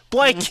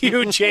 Blank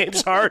you,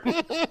 James Harden.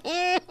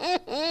 I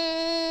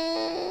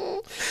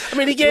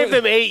mean, he gave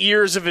them 8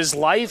 years of his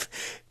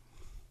life.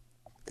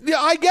 Yeah,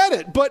 I get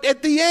it. But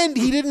at the end,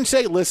 he didn't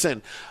say,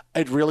 listen,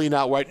 it's really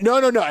not right. No.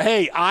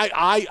 Hey,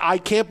 I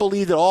can't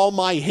believe that all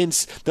my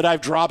hints that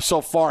I've dropped so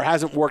far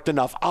hasn't worked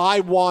enough. I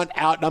want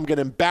out, and I'm going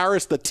to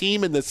embarrass the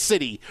team in the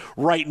city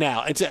right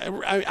now.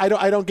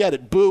 I don't get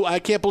it. Boo. I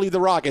can't believe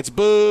the Rockets.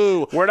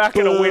 Boo. We're not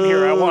going to win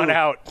here. I want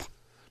out.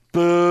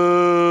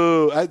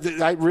 Boo.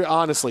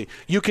 Honestly,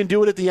 you can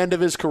do it at the end of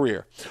his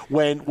career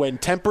when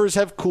tempers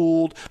have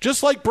cooled,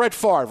 just like Brett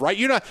Favre,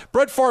 right?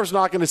 Brett Favre's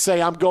not going to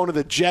say, I'm going to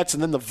the Jets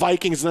and then the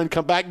Vikings and then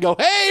come back and go,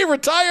 hey,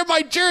 retire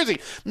my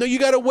jersey. No, you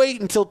got to wait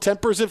until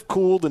tempers have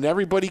cooled and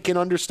everybody can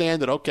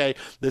understand that, okay,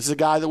 this is a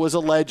guy that was a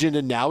legend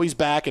and now he's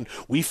back and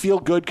we feel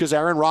good because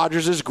Aaron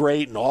Rodgers is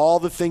great and all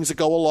the things that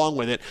go along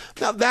with it.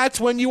 Now, that's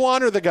when you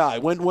honor the guy,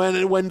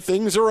 when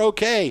things are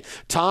okay.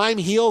 Time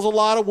heals a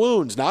lot of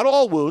wounds. Not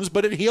all wounds,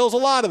 but it heals a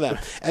lot of them.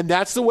 And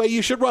that's the way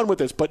you should run with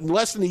this. But in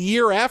less than a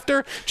year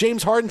after,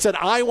 James Harden said,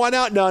 I want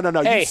out. No.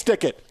 Hey,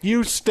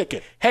 you stick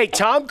it. Hey,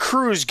 Tom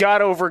Cruise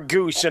got over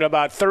Goose in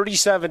about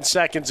 37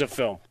 seconds of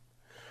film.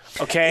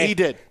 Okay? He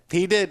did.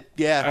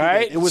 Yeah. All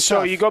right? It was so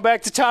tough. You go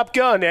back to Top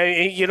Gun.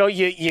 You know,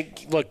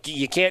 look,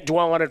 you can't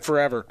dwell on it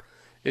forever,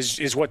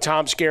 is what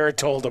Tom Skerritt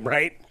told him,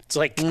 right? It's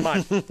like, come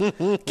on,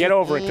 get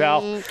over it,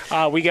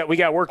 pal. We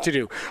got work to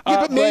do.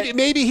 Yeah, but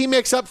maybe he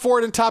makes up for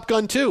it in Top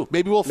Gun 2.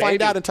 Maybe we'll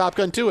find out in Top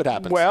Gun 2 it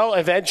happens. Well,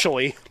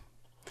 eventually.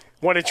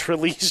 when it's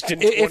released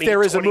in If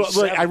there is a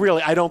movie,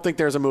 I don't think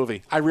there's a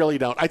movie. I really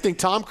don't. I think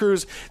Tom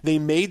Cruise, they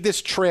made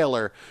this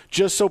trailer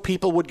just so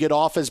people would get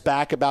off his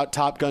back about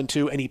Top Gun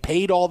 2, and he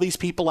paid all these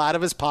people out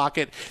of his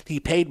pocket. He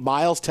paid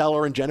Miles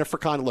Teller and Jennifer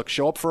Connelly, look,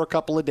 show up for a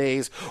couple of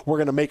days. We're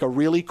going to make a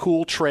really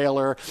cool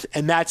trailer,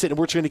 and that's it. And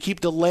we're just going to keep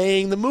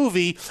delaying the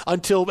movie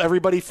until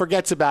everybody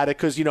forgets about it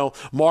because,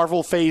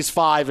 Marvel Phase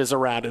 5 is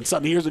around, and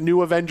suddenly here's a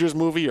new Avengers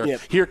movie, or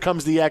here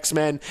comes the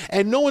X-Men,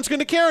 and no one's going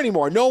to care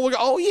anymore. No one will go,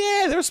 oh,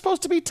 yeah, there's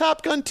supposed to be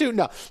Top Gun 2.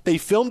 No, they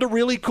filmed a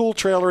really cool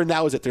trailer, and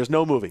that was it. There's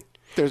no movie.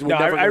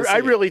 I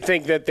really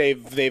think that they've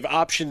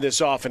optioned this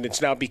off, and it's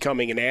now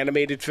becoming an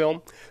animated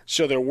film.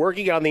 So they're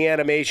working on the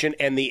animation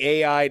and the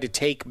AI to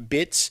take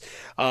bits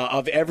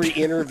of every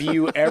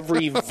interview,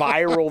 every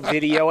viral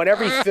video, and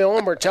every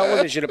film or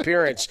television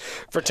appearance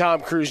for Tom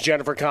Cruise,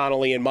 Jennifer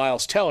Connelly, and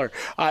Miles Teller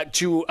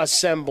to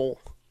assemble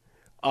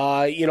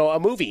a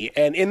movie.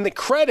 And in the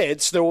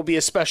credits, there will be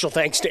a special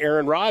thanks to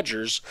Aaron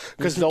Rodgers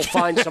because they'll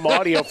find some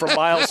audio from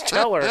Miles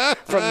Teller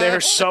from their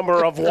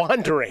Summer of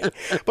Wandering.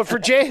 But for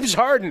James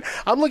Harden,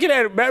 I'm looking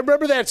at it.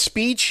 Remember that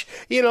speech,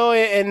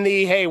 and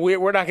hey,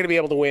 we're not going to be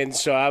able to win,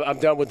 so I'm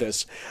done with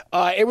this.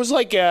 It was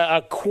like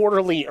a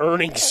quarterly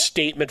earnings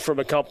statement from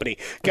a company.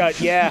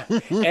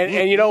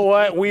 And you know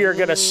what? We are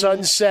going to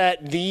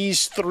sunset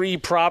these 3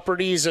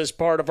 properties as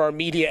part of our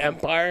media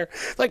empire.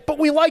 But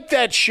we like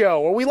that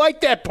show, or we like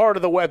that part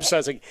of the website.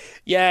 It's like,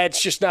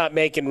 it's just not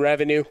making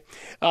revenue,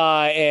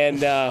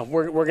 and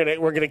we're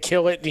gonna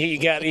kill it. You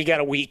got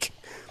a week,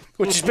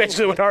 which is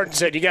basically what Harden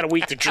said. You got a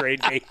week to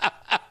trade me.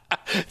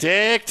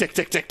 Tick, tick,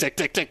 tick, tick, tick,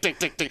 tick, tick, tick,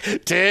 tick, tick,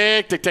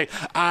 tick, tick, tick.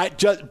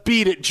 Just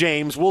beat it,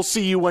 James. We'll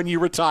see you when you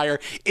retire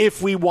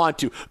if we want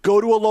to. Go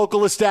to a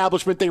local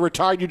establishment. They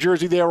retired your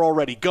jersey there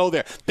already. Go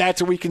there.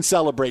 That's where we can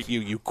celebrate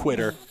you, you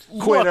quitter.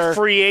 Look,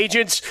 free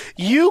agents,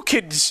 you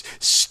could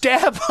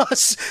stab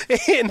us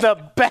in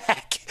the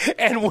back,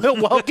 and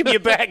we'll welcome you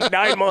back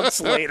 9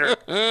 months later.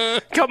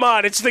 Come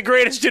on, it's the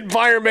greatest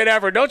environment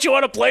ever. Don't you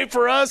want to play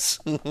for us?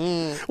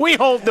 We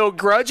hold no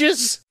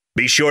grudges.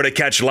 Be sure to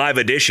catch live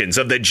editions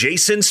of The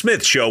Jason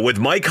Smith Show with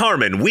Mike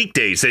Harmon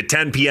weekdays at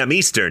 10 p.m.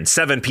 Eastern,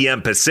 7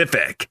 p.m.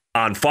 Pacific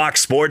on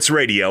Fox Sports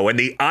Radio and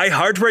the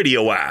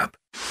iHeartRadio app.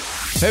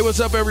 Hey,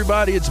 what's up,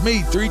 everybody? It's me,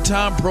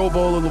 3-time Pro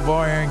Bowler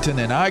LeVar Arrington,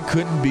 and I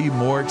couldn't be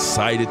more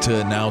excited to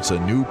announce a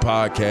new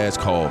podcast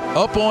called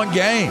Up On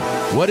Game.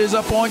 What is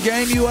Up On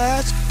Game, you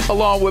ask?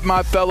 Along with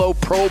my fellow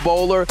Pro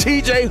Bowler,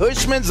 TJ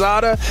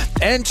Hushmanzada,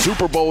 and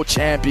Super Bowl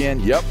champion,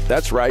 yep,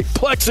 that's right,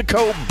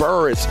 Plexico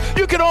Burress.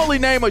 You can only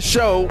name a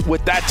show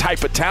with that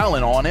type of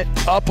talent on it.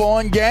 Up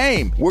On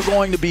Game. We're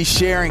going to be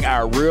sharing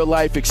our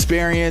real-life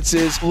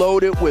experiences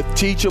loaded with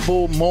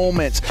teachable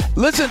moments.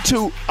 Listen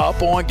to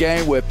Up On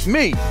Game with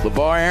me,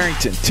 LeVar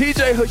Arrington,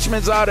 TJ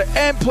Hushmanzada,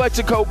 and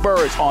Plexico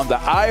Burress on the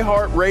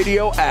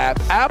iHeartRadio app,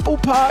 Apple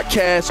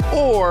Podcasts,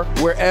 or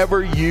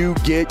wherever you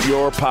get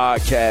your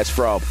podcasts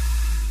from.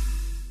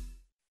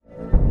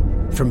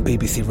 From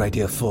BBC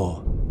Radio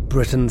 4,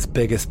 Britain's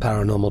biggest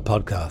paranormal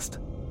podcast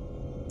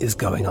is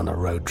going on a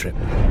road trip.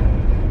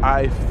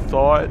 I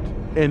thought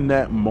in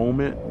that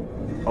moment,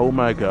 oh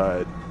my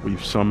God,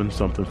 we've summoned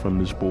something from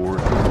this board.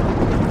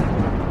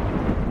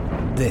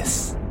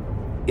 This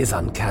is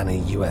Uncanny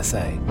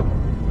USA.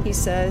 He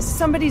says,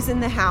 somebody's in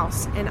the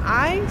house, and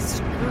I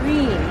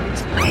screamed.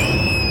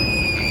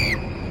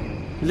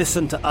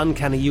 Listen to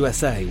Uncanny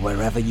USA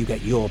wherever you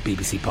get your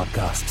BBC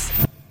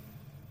podcasts,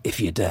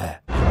 if you dare.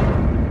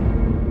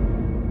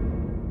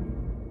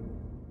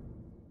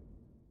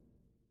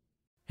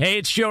 Hey,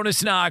 it's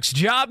Jonas Knox.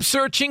 Job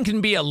searching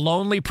can be a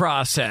lonely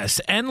process.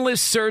 Endless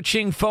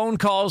searching, phone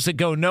calls that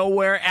go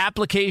nowhere,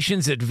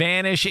 applications that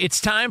vanish. It's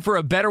time for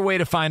a better way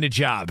to find a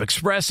job.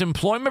 Express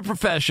Employment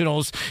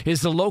Professionals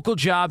is the local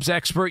jobs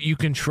expert you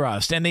can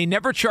trust, and they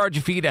never charge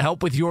a fee to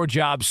help with your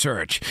job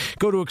search.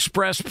 Go to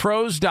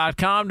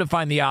expresspros.com to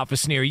find the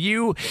office near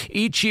you.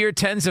 Each year,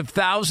 tens of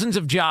thousands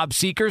of job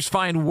seekers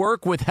find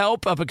work with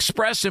help of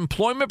Express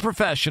Employment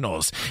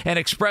Professionals, and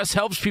Express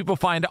helps people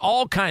find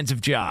all kinds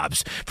of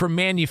jobs, from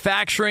manufacturing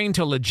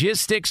to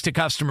logistics to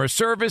customer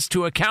service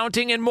to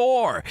accounting and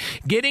more.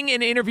 Getting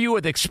an interview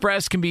with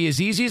Express can be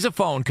as easy as a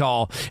phone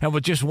call, and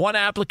with just one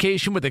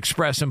application with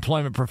Express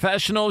Employment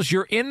Professionals,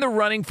 you're in the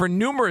running for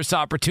numerous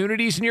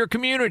opportunities in your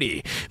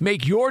community.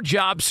 Make your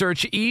job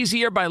search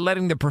easier by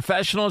letting the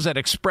professionals at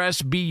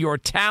Express be your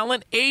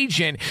talent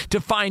agent to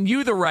find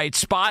you the right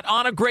spot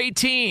on a great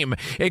team.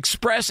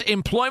 Express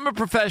Employment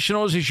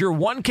Professionals is your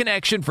one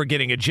connection for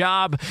getting a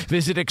job.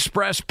 Visit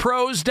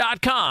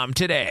expresspros.com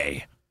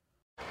today.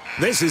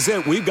 This is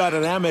it. We've got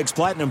an Amex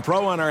Platinum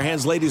Pro on our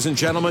hands, ladies and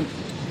gentlemen.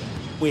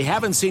 We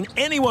haven't seen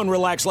anyone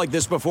relax like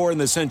this before in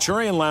the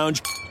Centurion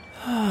Lounge.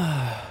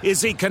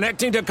 Is he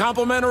connecting to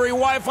complimentary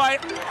Wi-Fi?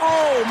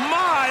 Oh,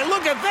 my!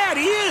 Look at that!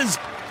 He is!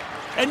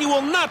 And you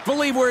will not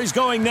believe where he's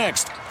going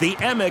next. The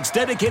Amex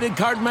dedicated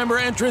card member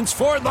entrance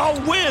for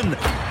the win!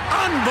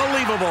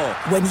 Unbelievable!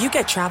 When you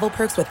get travel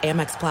perks with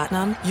Amex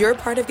Platinum, you're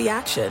part of the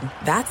action.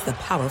 That's the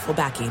powerful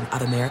backing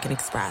of American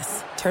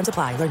Express. Terms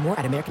apply. Learn more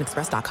at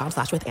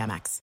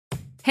americanexpress.com/withAmex.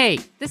 Hey,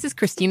 this is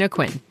Christina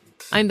Quinn.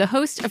 I'm the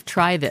host of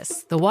Try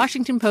This, the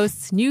Washington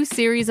Post's new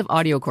series of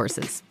audio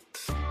courses.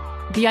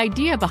 The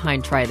idea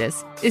behind Try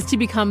This is to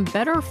become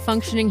better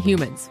functioning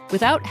humans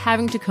without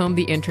having to comb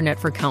the internet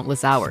for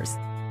countless hours.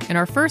 In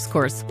our first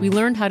course, we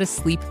learned how to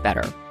sleep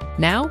better.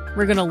 Now,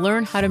 we're going to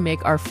learn how to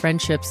make our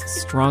friendships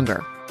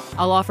stronger.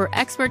 I'll offer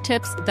expert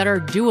tips that are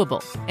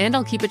doable, and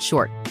I'll keep it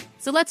short.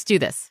 So let's do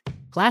this.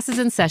 Class is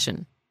in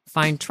session.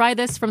 Find Try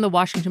This from the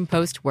Washington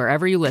Post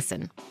wherever you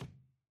listen.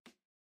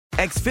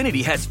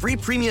 Xfinity has free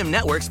premium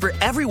networks for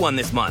everyone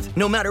this month,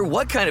 no matter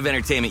what kind of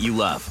entertainment you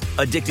love.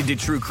 Addicted to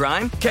true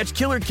crime? Catch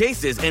killer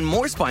cases and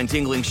more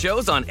spine-tingling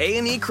shows on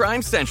A&E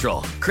Crime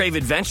Central. Crave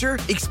adventure?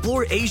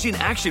 Explore Asian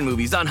action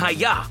movies on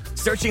Hi-Ya.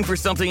 Searching for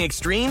something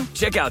extreme?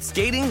 Check out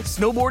skating,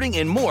 snowboarding,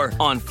 and more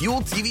on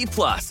Fuel TV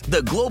Plus,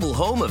 the global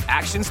home of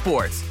action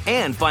sports.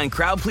 And find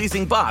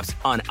crowd-pleasing bops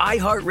on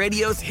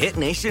iHeartRadio's Hit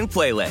Nation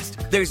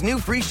playlist. There's new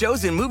free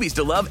shows and movies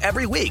to love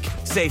every week.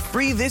 Say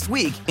free this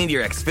week in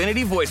your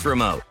Xfinity voice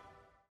remote.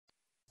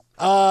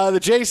 The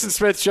Jason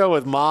Smith Show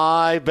with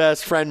my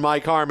best friend,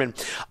 Mike Harmon.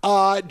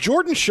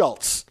 Jordan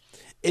Schultz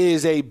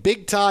is a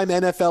big-time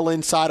NFL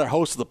insider,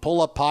 host of the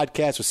Pull-Up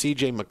Podcast with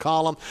C.J.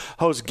 McCollum,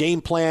 hosts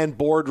Game Plan,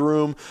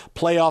 Boardroom,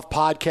 Playoff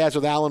Podcast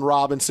with Allen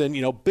Robinson,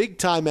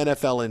 big-time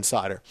NFL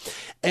insider.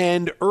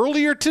 And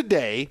earlier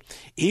today,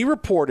 he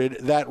reported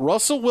that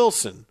Russell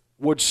Wilson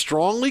would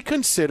strongly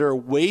consider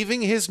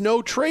waiving his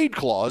no-trade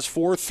clause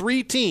for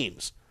 3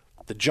 teams: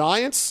 the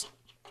Giants,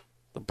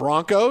 the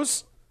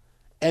Broncos,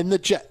 and the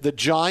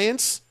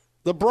Giants,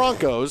 the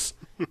Broncos,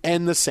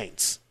 and the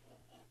Saints.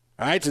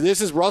 All right, so this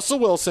is Russell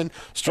Wilson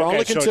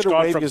strongly consider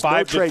waiving his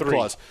no-trade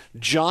clause.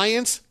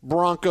 Giants,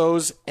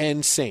 Broncos,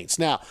 and Saints.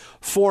 Now,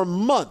 for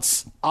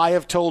months, I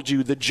have told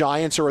you the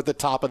Giants are at the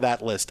top of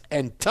that list.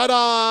 And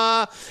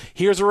ta-da!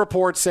 Here's a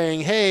report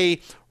saying,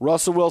 hey,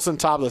 Russell Wilson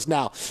top list.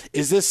 Now,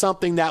 is this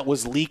something that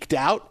was leaked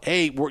out?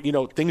 Hey,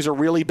 things are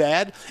really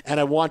bad, and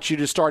I want you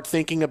to start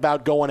thinking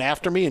about going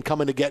after me and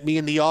coming to get me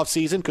in the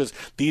offseason because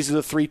these are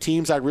the 3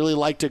 teams I'd really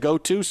like to go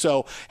to.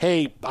 So,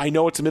 hey, I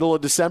know it's the middle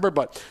of December,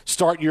 but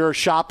start your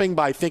shopping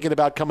by thinking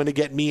about coming to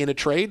get me in a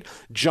trade.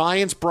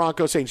 Giants,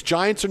 Broncos, Saints.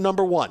 Giants are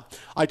number 1.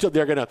 I told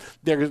they're gonna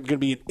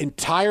be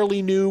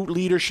entirely new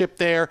leadership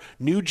there,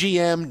 new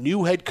GM,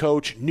 new head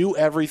coach, new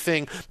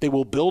everything. They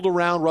will build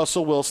around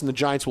Russell Wilson. The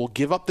Giants will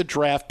give up the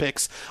draft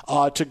picks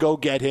to go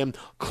get him.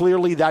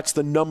 Clearly, that's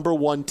the number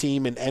 1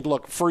 team. And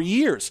look, for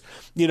years,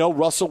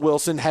 Russell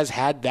Wilson has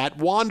had that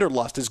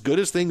wanderlust. As good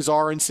as things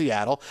are in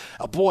Seattle,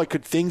 boy,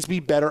 could things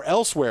be better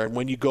elsewhere. And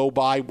when you go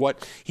by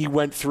what he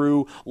went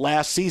through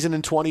last season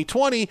in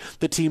 2020,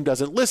 the team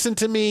doesn't listen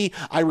to me.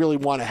 I really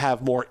want to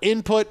have more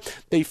input.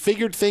 They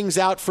figured things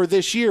out for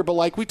this year, but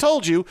like we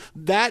told you,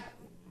 that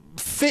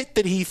fit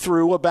that he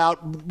threw about,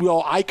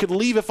 I could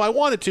leave if I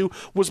wanted to,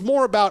 was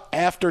more about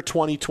after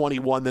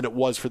 2021 than it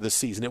was for this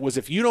season. It was,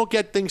 if you don't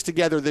get things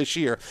together this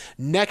year,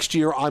 next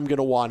year I'm going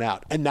to want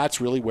out. And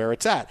that's really where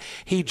it's at.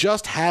 He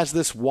just has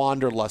this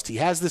wanderlust. He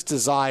has this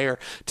desire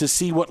to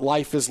see what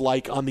life is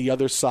like on the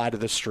other side of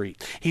the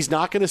street. He's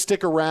not going to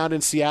stick around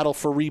in Seattle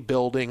for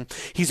rebuilding.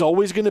 He's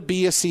always going to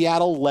be a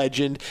Seattle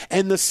legend.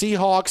 And the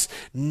Seahawks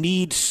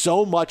need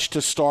so much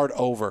to start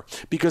over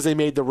because they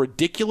made the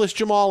ridiculous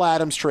Jamal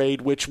Adams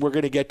trade, which we're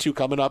going to get to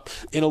coming up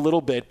in a little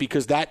bit,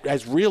 because that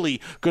is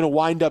really going to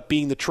wind up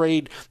being the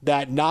trade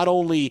that not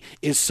only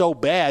is so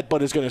bad,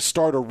 but is going to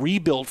start a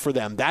rebuild for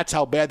them. That's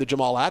how bad the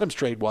Jamal Adams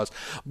trade was.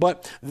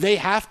 But they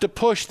have to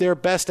push their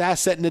best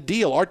asset in the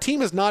deal. Our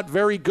team is not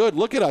very good.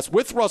 Look at us.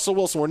 With Russell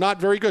Wilson, we're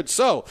not very good.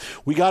 So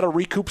we got to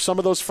recoup some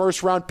of those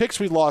first-round picks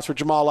we lost for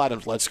Jamal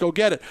Adams. Let's go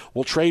get it.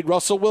 We'll trade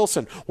Russell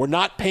Wilson. We're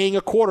not paying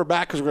a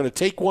quarterback because we're going to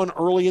take one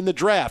early in the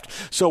draft.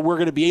 So we're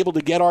going to be able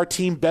to get our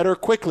team better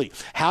quickly.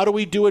 How do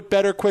we do it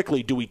better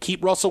quickly? Do we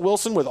keep Russell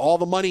Wilson with all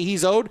the money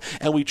he's owed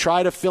and we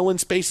try to fill in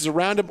spaces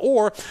around him,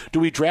 or do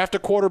we draft a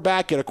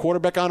quarterback, get a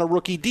quarterback on a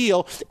rookie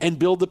deal, and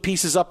build the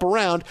pieces up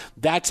around?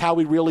 That's how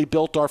we really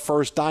built our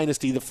first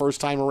dynasty the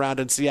first time around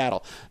in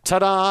Seattle.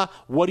 Ta-da!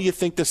 What do you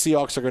think the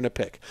Seahawks are going to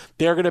pick?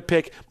 They're going to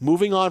pick,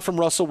 moving on from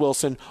Russell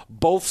Wilson.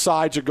 Both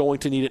sides are going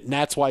to need it, and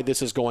that's why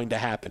this is going to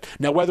happen.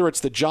 Now, whether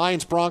it's the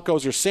Giants,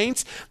 Broncos, or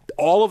Saints,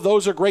 all of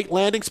those are great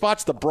landing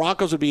spots. The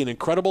Broncos would be an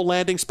incredible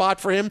landing spot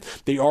for him.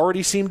 They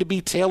already seem to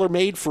be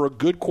tailor-made for a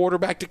good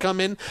quarterback to come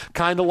in,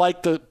 kind of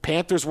like the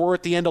Panthers were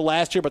at the end of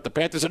last year, but the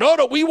Panthers said, oh,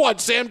 no, we want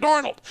Sam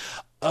Darnold.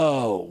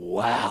 Oh,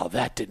 wow,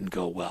 that didn't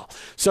go well.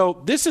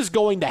 So this is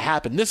going to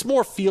happen. This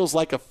more feels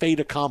like a fait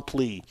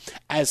accompli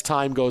as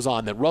time goes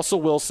on, that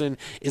Russell Wilson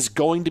is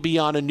going to be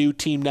on a new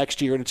team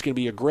next year, and it's going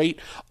to be a great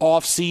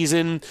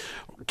offseason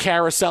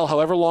carousel,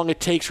 however long it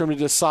takes for him to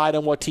decide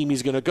on what team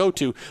he's going to go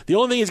to. The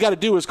only thing he's got to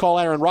do is call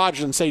Aaron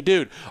Rodgers and say,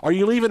 dude, are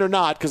you leaving or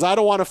not? Because I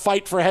don't want to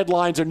fight for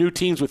headlines or new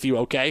teams with you,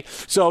 okay?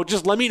 So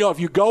just let me know if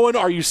you're going,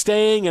 are you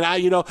staying?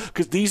 And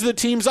because these are the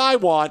teams I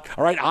want,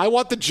 all right? I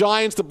want the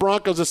Giants, the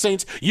Broncos, the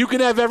Saints. You can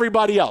have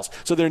everybody else.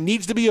 So there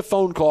needs to be a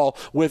phone call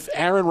with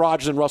Aaron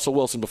Rodgers and Russell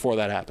Wilson before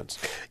that happens.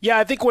 Yeah,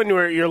 I think when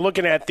you're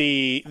looking at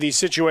the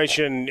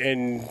situation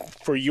and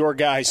for your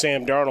guy,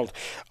 Sam Darnold,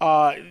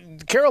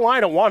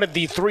 Carolina wanted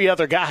the 3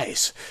 other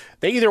guys.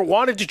 They either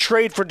wanted to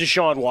trade for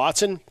Deshaun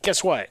Watson.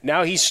 Guess what?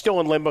 Now he's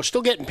still in limbo,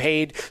 still getting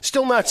paid,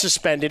 still not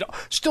suspended,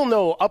 still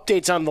no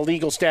updates on the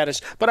legal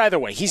status. But either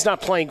way, he's not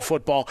playing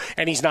football,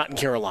 and he's not in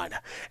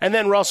Carolina. And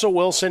then Russell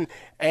Wilson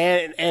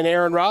and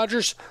Aaron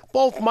Rodgers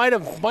both might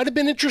have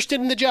been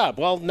interested in the job.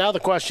 Well, now the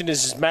question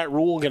is Matt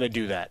Rule going to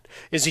do that?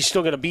 Is he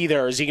still going to be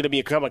there? Is he going to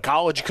become a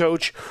college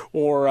coach,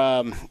 or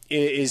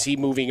is he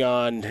moving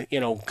on?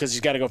 Because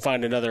he's got to go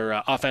find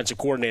another offensive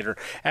coordinator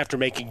after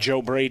making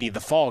Joe Brady the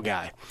fall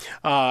guy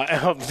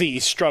of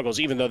these struggles.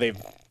 Even though they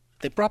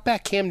brought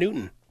back Cam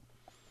Newton,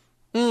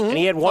 and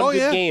he had one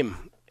good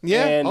game.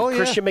 Yeah, and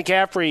Christian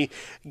McCaffrey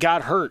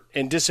got hurt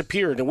and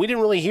disappeared, and we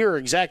didn't really hear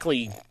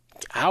exactly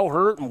how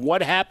hurt and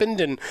what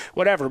happened and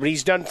whatever, but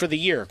he's done for the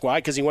year. Why?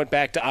 Because he went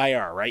back to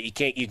IR, right? You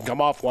can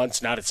come off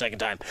once, not a second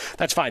time.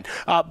 That's fine.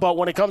 But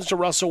when it comes to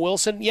Russell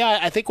Wilson,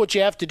 I think what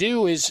you have to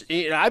do is,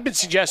 I've been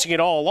suggesting it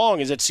all along,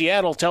 is that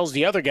Seattle tells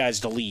the other guys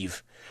to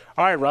leave.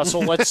 All right,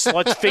 Russell, let's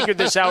figure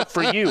this out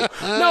for you.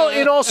 No,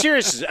 in all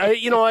seriousness,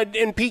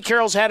 and Pete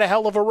Carroll's had a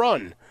hell of a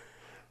run.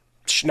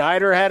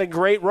 Schneider had a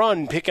great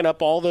run picking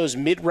up all those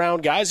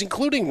mid-round guys,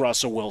 including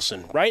Russell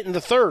Wilson, right in the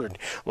third.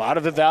 A lot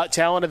of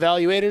talent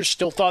evaluators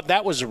still thought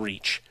that was a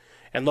reach.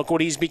 And look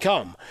what he's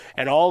become.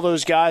 And all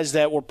those guys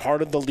that were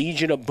part of the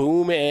Legion of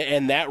Boom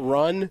and that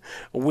run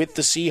with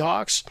the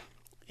Seahawks,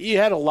 you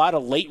had a lot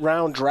of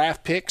late-round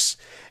draft picks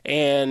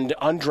and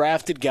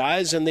undrafted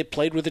guys, and they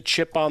played with a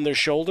chip on their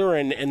shoulder,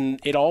 and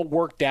it all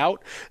worked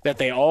out that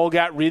they all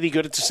got really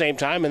good at the same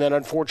time. And then,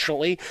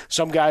 unfortunately,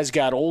 some guys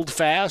got old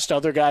fast,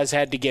 other guys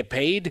had to get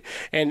paid,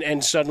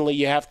 and suddenly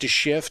you have to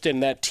shift,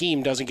 and that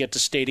team doesn't get to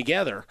stay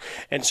together.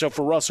 And so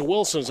for Russell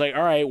Wilson, it's like,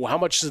 all right, well, how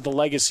much does the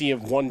legacy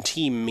of one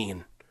team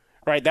mean?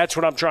 Right? That's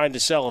what I'm trying to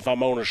sell if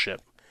I'm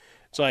ownership.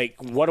 It's like,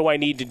 what do I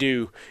need to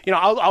do?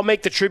 I'll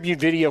make the tribute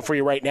video for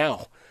you right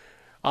now.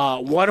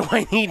 What do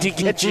I need to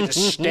get you to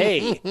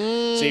stay?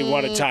 So you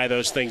want to tie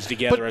those things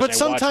together. But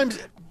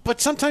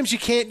sometimes you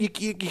can't.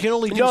 You can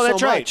only do so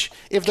much. Right.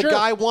 If the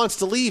guy wants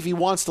to leave, he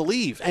wants to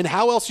leave. And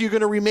how else are you going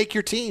to remake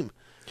your team?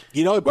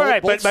 Both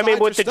but I mean,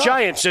 with the stuck.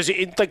 Giants,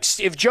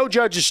 if Joe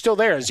Judge is still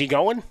there, is he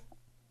going?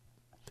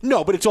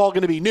 No, but it's all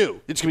going to be new.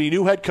 It's going to be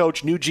new head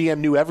coach, new GM,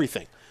 new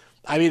everything.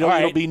 I mean,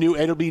 it'll be new.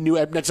 It'll be new.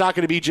 It's not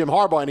going to be Jim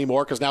Harbaugh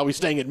anymore because now he's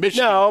staying in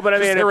Michigan. No, but I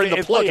mean,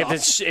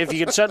 if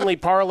you can suddenly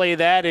parlay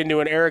that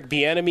into an Eric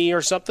Bieniemy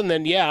or something,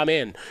 then I'm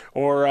in.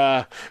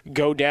 Or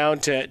go down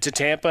to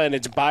Tampa and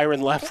it's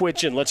Byron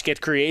Leftwich and let's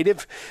get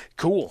creative.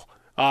 Cool.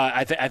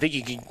 I think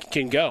you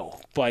can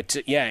go. But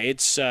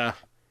it's an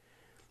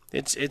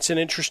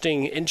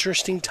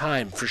interesting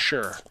time for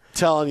sure.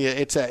 Telling you,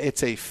 it's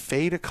a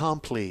fait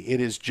accompli.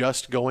 It is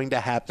just going to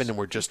happen, and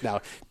we're just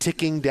now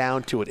ticking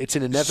down to it. It's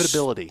an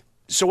inevitability.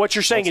 So what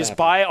you're saying is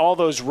buy all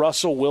those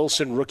Russell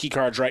Wilson rookie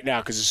cards right now,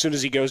 because as soon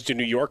as he goes to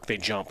New York, they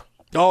jump.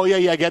 Oh,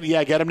 get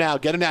him now,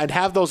 and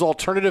have those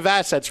alternative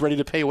assets ready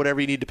to pay whatever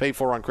you need to pay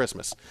for on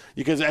Christmas.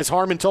 Because as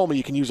Harmon told me,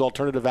 you can use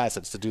alternative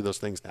assets to do those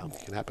things now.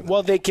 It can happen.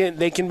 Well, they can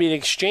be in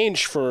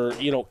exchange for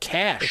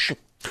cash.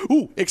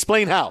 Ooh,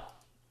 explain how.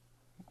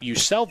 You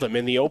sell them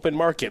in the open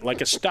market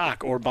like a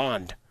stock or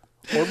bond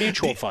or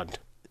mutual fund.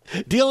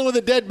 Dealing with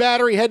a dead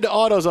battery? Head to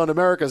AutoZone,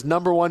 America's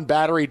 #1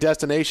 battery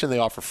destination. They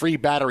offer free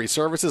battery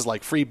services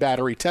like free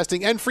battery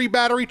testing and free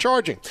battery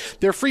charging.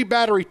 Their free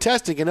battery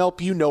testing can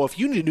help you know if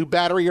you need a new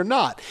battery or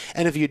not.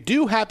 And if you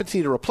do happen to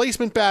need a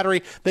replacement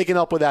battery, they can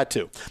help with that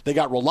too. They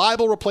got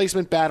reliable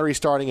replacement batteries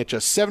starting at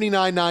just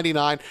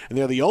 $79.99, and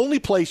they're the only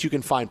place you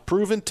can find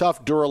proven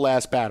tough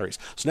Duralast batteries.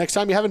 So next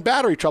time you're having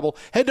battery trouble,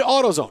 head to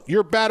AutoZone,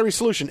 your battery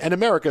solution and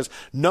America's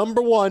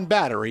 #1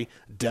 battery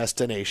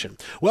destination.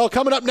 Well,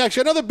 coming up next,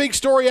 another big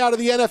story out of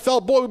the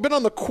NFL. Boy, we've been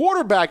on the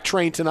quarterback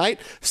train tonight.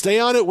 Stay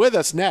on it with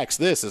us next.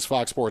 This is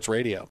Fox Sports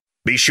Radio.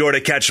 Be sure to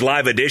catch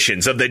live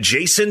editions of The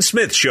Jason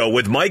Smith Show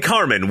with Mike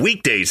Harmon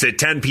weekdays at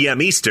 10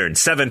 p.m. Eastern,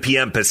 7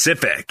 p.m.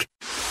 Pacific.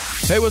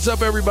 Hey, what's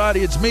up,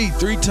 everybody? It's me,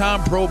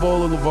 3-time Pro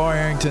Bowler LeVar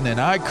Arrington, and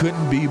I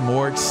couldn't be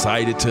more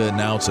excited to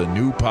announce a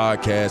new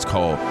podcast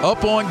called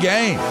Up On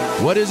Game.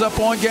 What is Up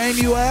On Game,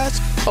 you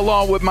ask?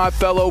 Along with my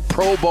fellow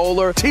Pro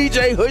Bowler,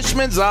 TJ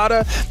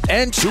Hushmanzada,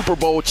 and Super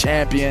Bowl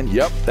champion,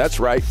 yep, that's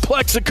right,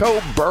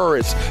 Plexico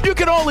Burris. You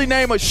can only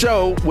name a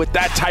show with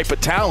that type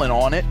of talent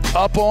on it.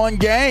 Up On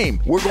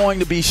Game. We're going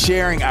to be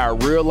sharing our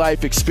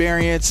real-life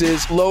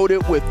experiences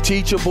loaded with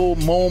teachable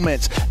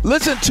moments.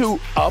 Listen to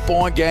Up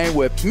On Game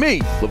with me,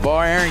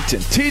 LeVar Arrington,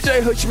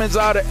 TJ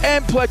Hushmanzada,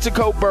 and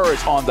Plexico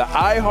Burris on the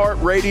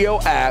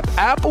iHeartRadio app,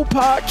 Apple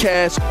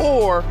Podcasts,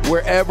 or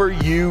wherever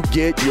you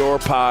get your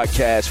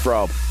podcast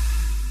from.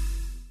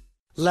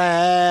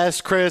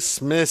 Last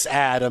Christmas,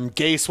 Adam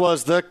Gase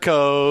was the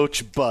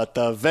coach, but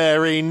the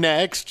very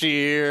next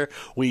year,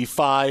 we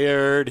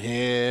fired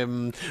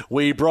him.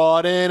 We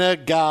brought in a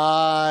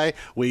guy,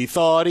 we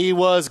thought he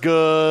was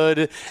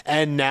good,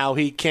 and now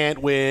he can't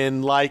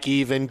win like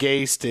even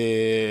Gase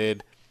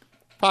did.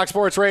 Fox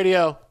Sports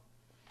Radio,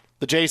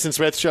 the Jason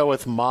Smith Show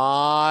with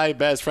my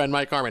best friend,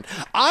 Mike Harmon.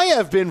 I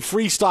have been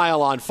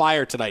freestyle on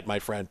fire tonight, my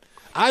friend.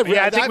 I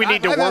think we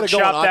need to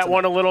workshop that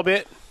one a little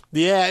bit.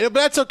 Yeah, but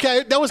that's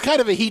okay. That was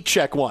kind of a heat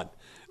check one.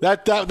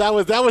 That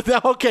was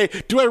okay.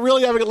 Do I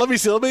really have it? Let me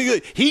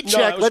see. Heat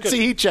check. Let's see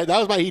heat check. That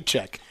was my heat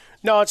check.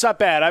 No, it's not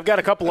bad. I've got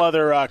a couple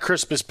other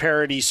Christmas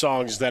parody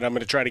songs that I'm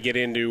going to try to get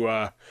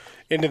into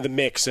the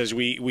mix as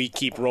we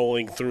keep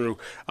rolling through,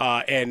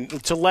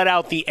 and to let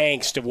out the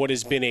angst of what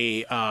has been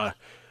a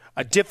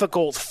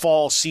difficult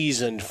fall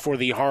season for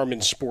the Harmon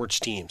sports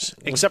teams,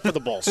 except for the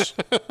Bulls.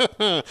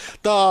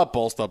 The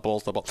Bulls.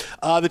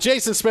 The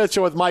Jason Smith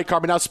Show with Mike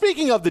Harmon. Now,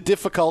 speaking of the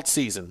difficult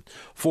season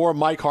for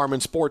Mike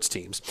Harmon sports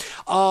teams,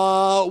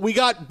 we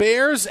got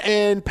Bears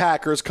and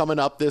Packers coming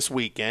up this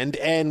weekend,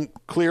 and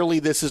clearly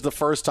this is the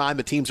first time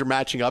the teams are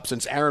matching up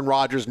since Aaron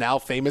Rodgers' now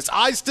famous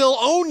 "I still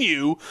own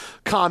you"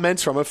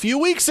 comments from a few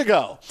weeks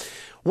ago.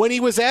 When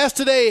he was asked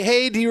today,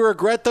 hey, do you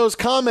regret those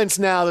comments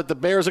now that the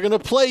Bears are going to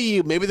play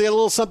you? Maybe they got a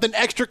little something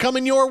extra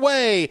coming your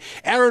way.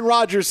 Aaron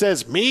Rodgers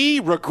says,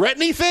 me? Regret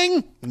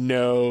anything?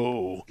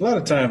 No. A lot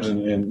of times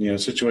in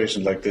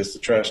situations like this, the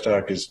trash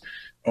talk is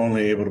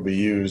only able to be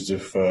used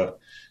if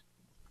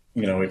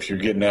you're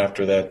getting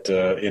after that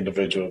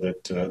individual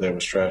that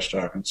was trash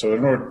talking. So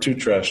in order to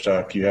trash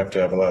talk, you have to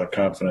have a lot of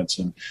confidence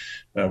in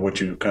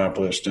what you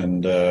accomplished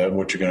and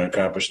what you're going to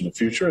accomplish in the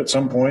future. At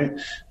some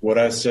point, what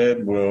I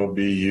said will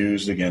be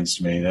used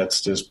against me. That's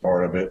just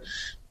part of it.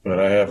 But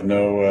I have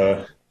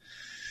no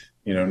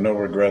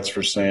regrets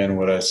for saying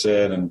what I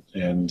said.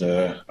 And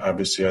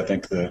obviously, I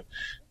think the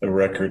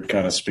record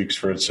kind of speaks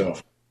for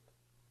itself.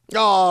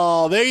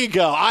 Oh, there you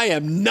go. I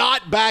am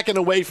not backing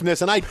away from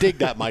this, and I dig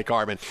that, Mike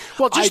Harmon.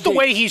 Well, just the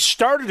way he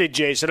started it,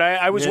 Jason.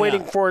 I was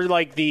waiting for,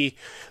 like, the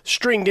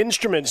stringed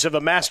instruments of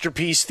a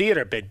Masterpiece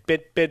Theater. Bit,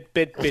 bit, bit,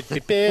 bit, bit,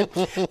 bit,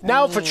 bit.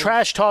 Now for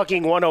Trash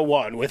Talking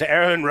 101 with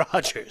Aaron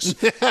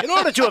Rodgers. In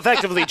order to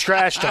effectively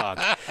trash talk,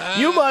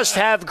 you must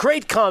have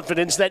great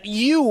confidence that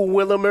you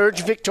will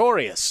emerge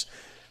victorious.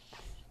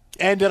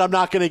 And that I'm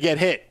not going to get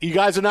hit. You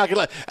guys are not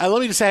going to let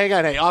me just say, hang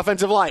on. Hey,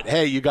 offensive line.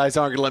 Hey, you guys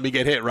aren't going to let me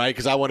get hit, right?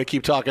 Because I want to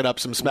keep talking up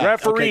some smack.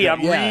 Referee, okay,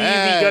 I'm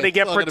really going to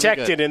get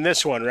protected in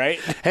this one, right?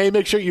 Hey,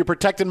 make sure you're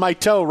protecting my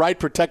toe, right?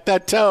 Protect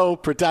that toe.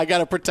 I got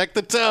to protect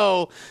the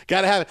toe.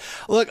 Got to have it.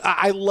 Look,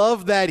 I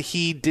love that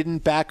he didn't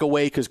back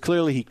away because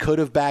clearly he could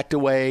have backed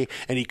away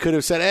and he could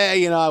have said,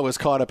 hey, I was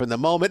caught up in the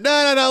moment.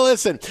 No,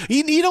 listen.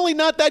 He only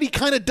not that. He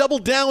kind of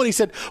doubled down when he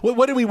said,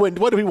 what did we win?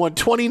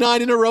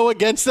 29 in a row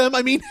against them?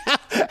 I mean,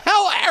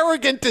 how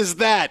arrogant is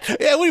that?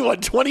 Yeah, we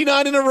won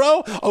 29 in a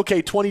row?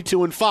 Okay,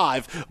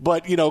 22-5,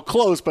 but,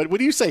 close. But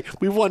when you say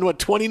we won,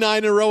 29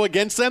 in a row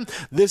against them?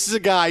 This is a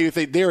guy who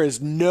thinks there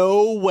is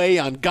no way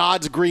on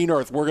God's green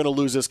earth we're going to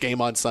lose this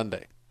game on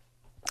Sunday.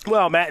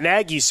 Well, Matt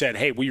Nagy said,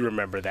 hey, we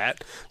remember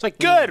that. It's like,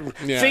 good.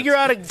 Yeah. Figure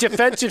out a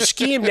defensive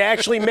scheme to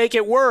actually make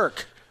it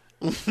work.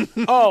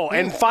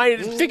 And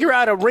figure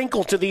out a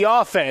wrinkle to the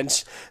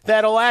offense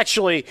that'll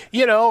actually,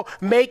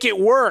 make it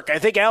work. I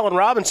think Allen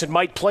Robinson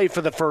might play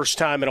for the first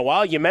time in a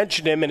while. You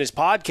mentioned him in his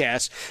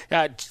podcast,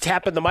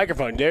 tapping the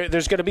microphone.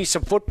 There's going to be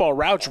some football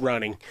routes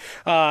running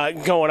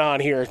going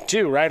on here,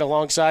 too, right,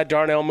 alongside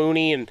Darnell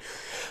Mooney and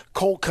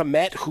Cole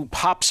Kmet, who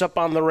pops up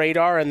on the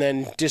radar and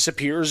then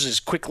disappears as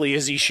quickly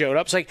as he showed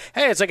up. It's like,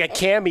 hey, it's like a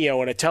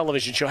cameo in a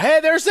television show.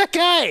 Hey, there's that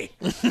guy.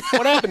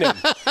 What happened to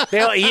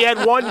him? He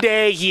had one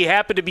day, he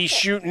happened to be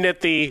shooting at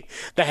the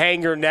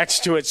hangar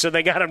next to it, so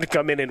they got him to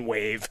come in and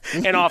wave,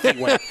 and off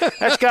he went.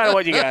 That's kind of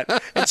what you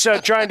got. And so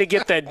trying to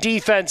get the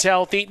defense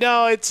healthy.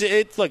 No, it's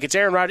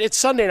Aaron Rodgers. It's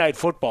Sunday Night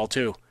Football,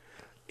 too.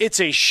 It's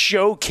a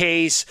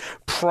showcase,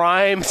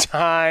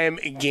 prime-time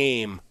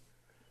game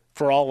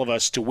for all of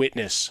us to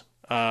witness.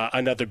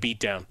 Another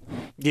beatdown.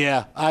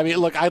 Yeah. I mean,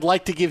 look, I'd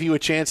like to give you a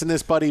chance in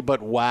this, buddy,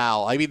 but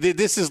wow. I mean,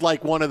 this is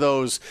like one of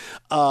those,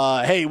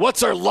 hey,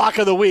 what's our lock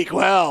of the week?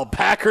 Well,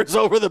 Packers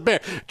over the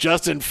Bears.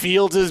 Justin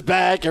Fields is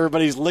back.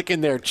 Everybody's licking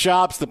their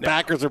chops. The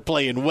Packers are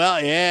playing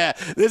well. Yeah.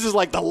 This is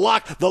like the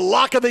lock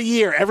of the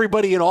year.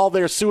 Everybody in all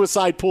their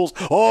suicide pools.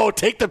 Oh,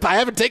 I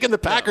haven't taken the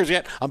Packers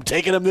yet. I'm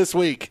taking them this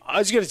week. I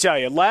was going to tell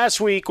you,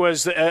 last week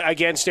was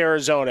against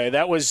Arizona.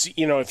 That was,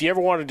 if you ever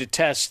wanted to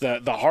test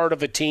the heart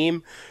of a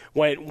team,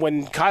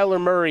 when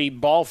Kyler Murray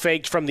ball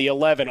faked from the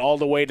 11 all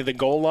the way to the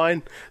goal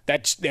line,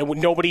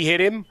 when nobody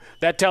hit him,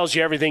 that tells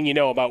you everything you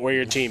know about where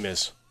your team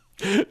is.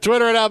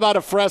 Twitter and I'm out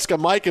of Fresca.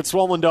 Mike at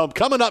Swollen Dome.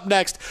 Coming up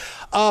next,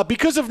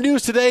 because of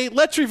news today,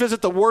 let's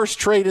revisit the worst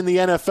trade in the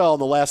NFL in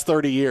the last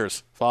 30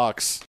 years.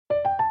 Fox.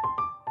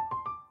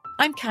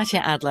 I'm Katya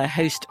Adler,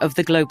 host of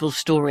The Global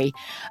Story.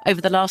 Over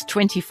the last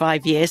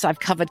 25 years, I've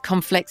covered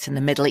conflicts in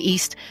the Middle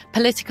East,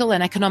 political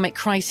and economic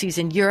crises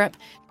in Europe,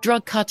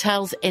 drug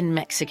cartels in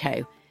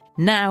Mexico.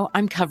 Now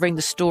I'm covering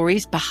the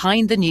stories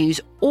behind the news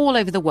all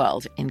over the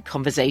world in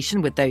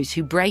conversation with those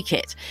who break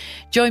it.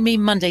 Join me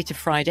Monday to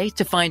Friday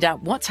to find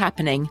out what's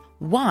happening,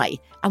 why,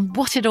 and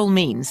what it all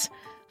means.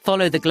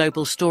 Follow The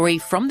Global Story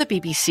from the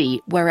BBC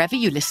wherever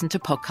you listen to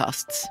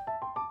podcasts.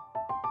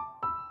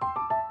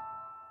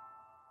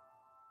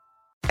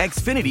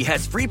 Xfinity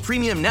has free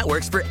premium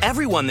networks for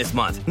everyone this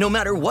month, no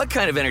matter what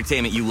kind of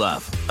entertainment you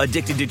love.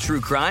 Addicted to true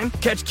crime?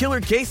 Catch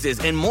killer cases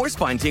and more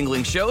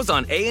spine-tingling shows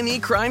on A&E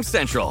Crime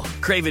Central.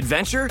 Crave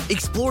adventure?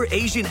 Explore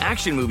Asian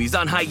action movies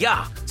on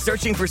Hi-Ya.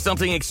 Searching for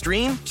something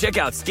extreme? Check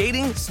out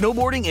skating,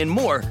 snowboarding, and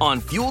more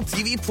on Fuel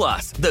TV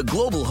Plus, the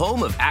global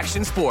home of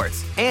action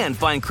sports. And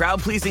find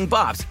crowd-pleasing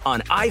bops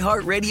on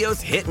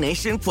iHeartRadio's Hit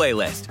Nation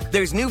playlist.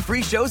 There's new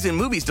free shows and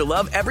movies to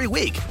love every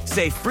week.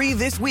 Say free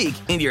this week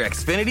in your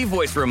Xfinity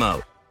voice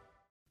remote.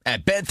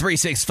 At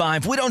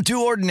Bet365, we don't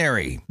do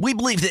ordinary. We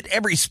believe that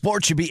every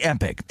sport should be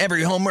epic.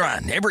 Every home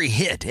run, every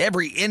hit,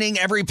 every inning,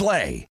 every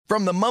play.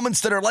 From the moments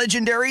that are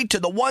legendary to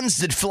the ones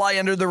that fly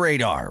under the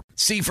radar.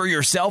 See for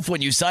yourself when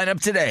you sign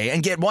up today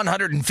and get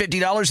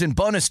 $150 in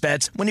bonus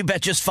bets when you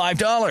bet just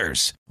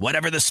 $5.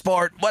 Whatever the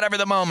sport, whatever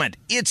the moment,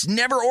 it's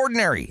never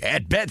ordinary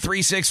at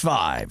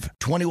Bet365.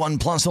 21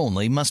 plus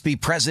only. Must be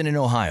present in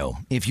Ohio.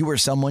 If you or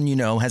someone you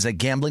know has a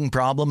gambling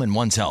problem and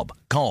wants help,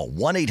 call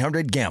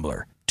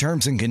 1-800-GAMBLER.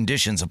 Terms and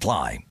conditions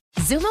apply.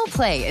 Xumo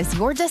Play is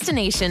your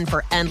destination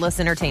for endless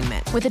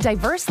entertainment. With a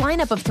diverse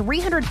lineup of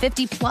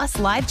 350 plus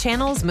live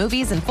channels,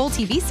 movies, and full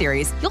TV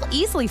series, you'll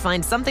easily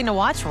find something to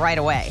watch right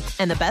away.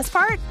 And the best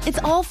part? It's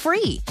all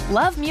free.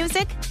 Love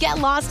music? Get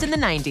lost in the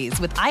 90s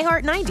with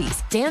iHeart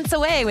 90s. Dance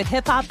away with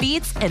hip-hop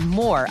beats and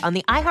more on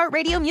the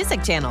iHeartRadio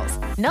music channels.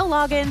 No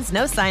logins,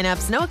 no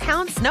signups, no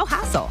accounts, no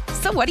hassle.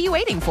 So what are you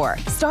waiting for?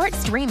 Start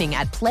streaming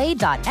at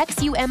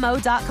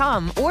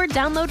play.xumo.com or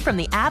download from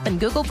the app and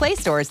Google Play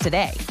stores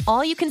today.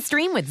 All you can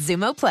stream with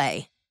Xumo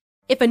Play.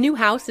 If a new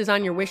house is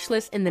on your wish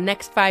list in the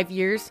next 5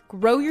 years,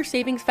 grow your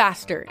savings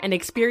faster and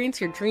experience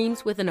your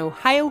dreams with an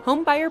Ohio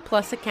Homebuyer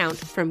Plus account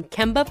from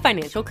Kemba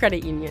Financial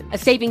Credit Union. A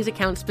savings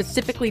account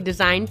specifically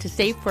designed to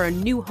save for a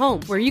new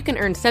home, where you can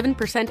earn 7%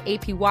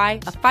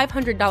 APY,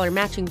 a $500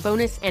 matching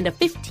bonus, and a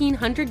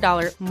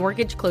 $1,500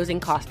 mortgage closing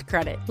cost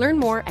credit. Learn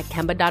more at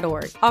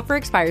Kemba.org. Offer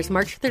expires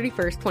March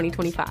 31st,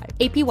 2025.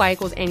 APY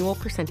equals annual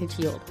percentage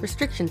yield.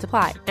 Restrictions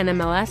apply.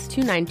 NMLS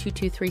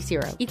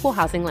 292230. Equal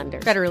housing lender.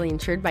 Federally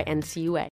insured by NCUA.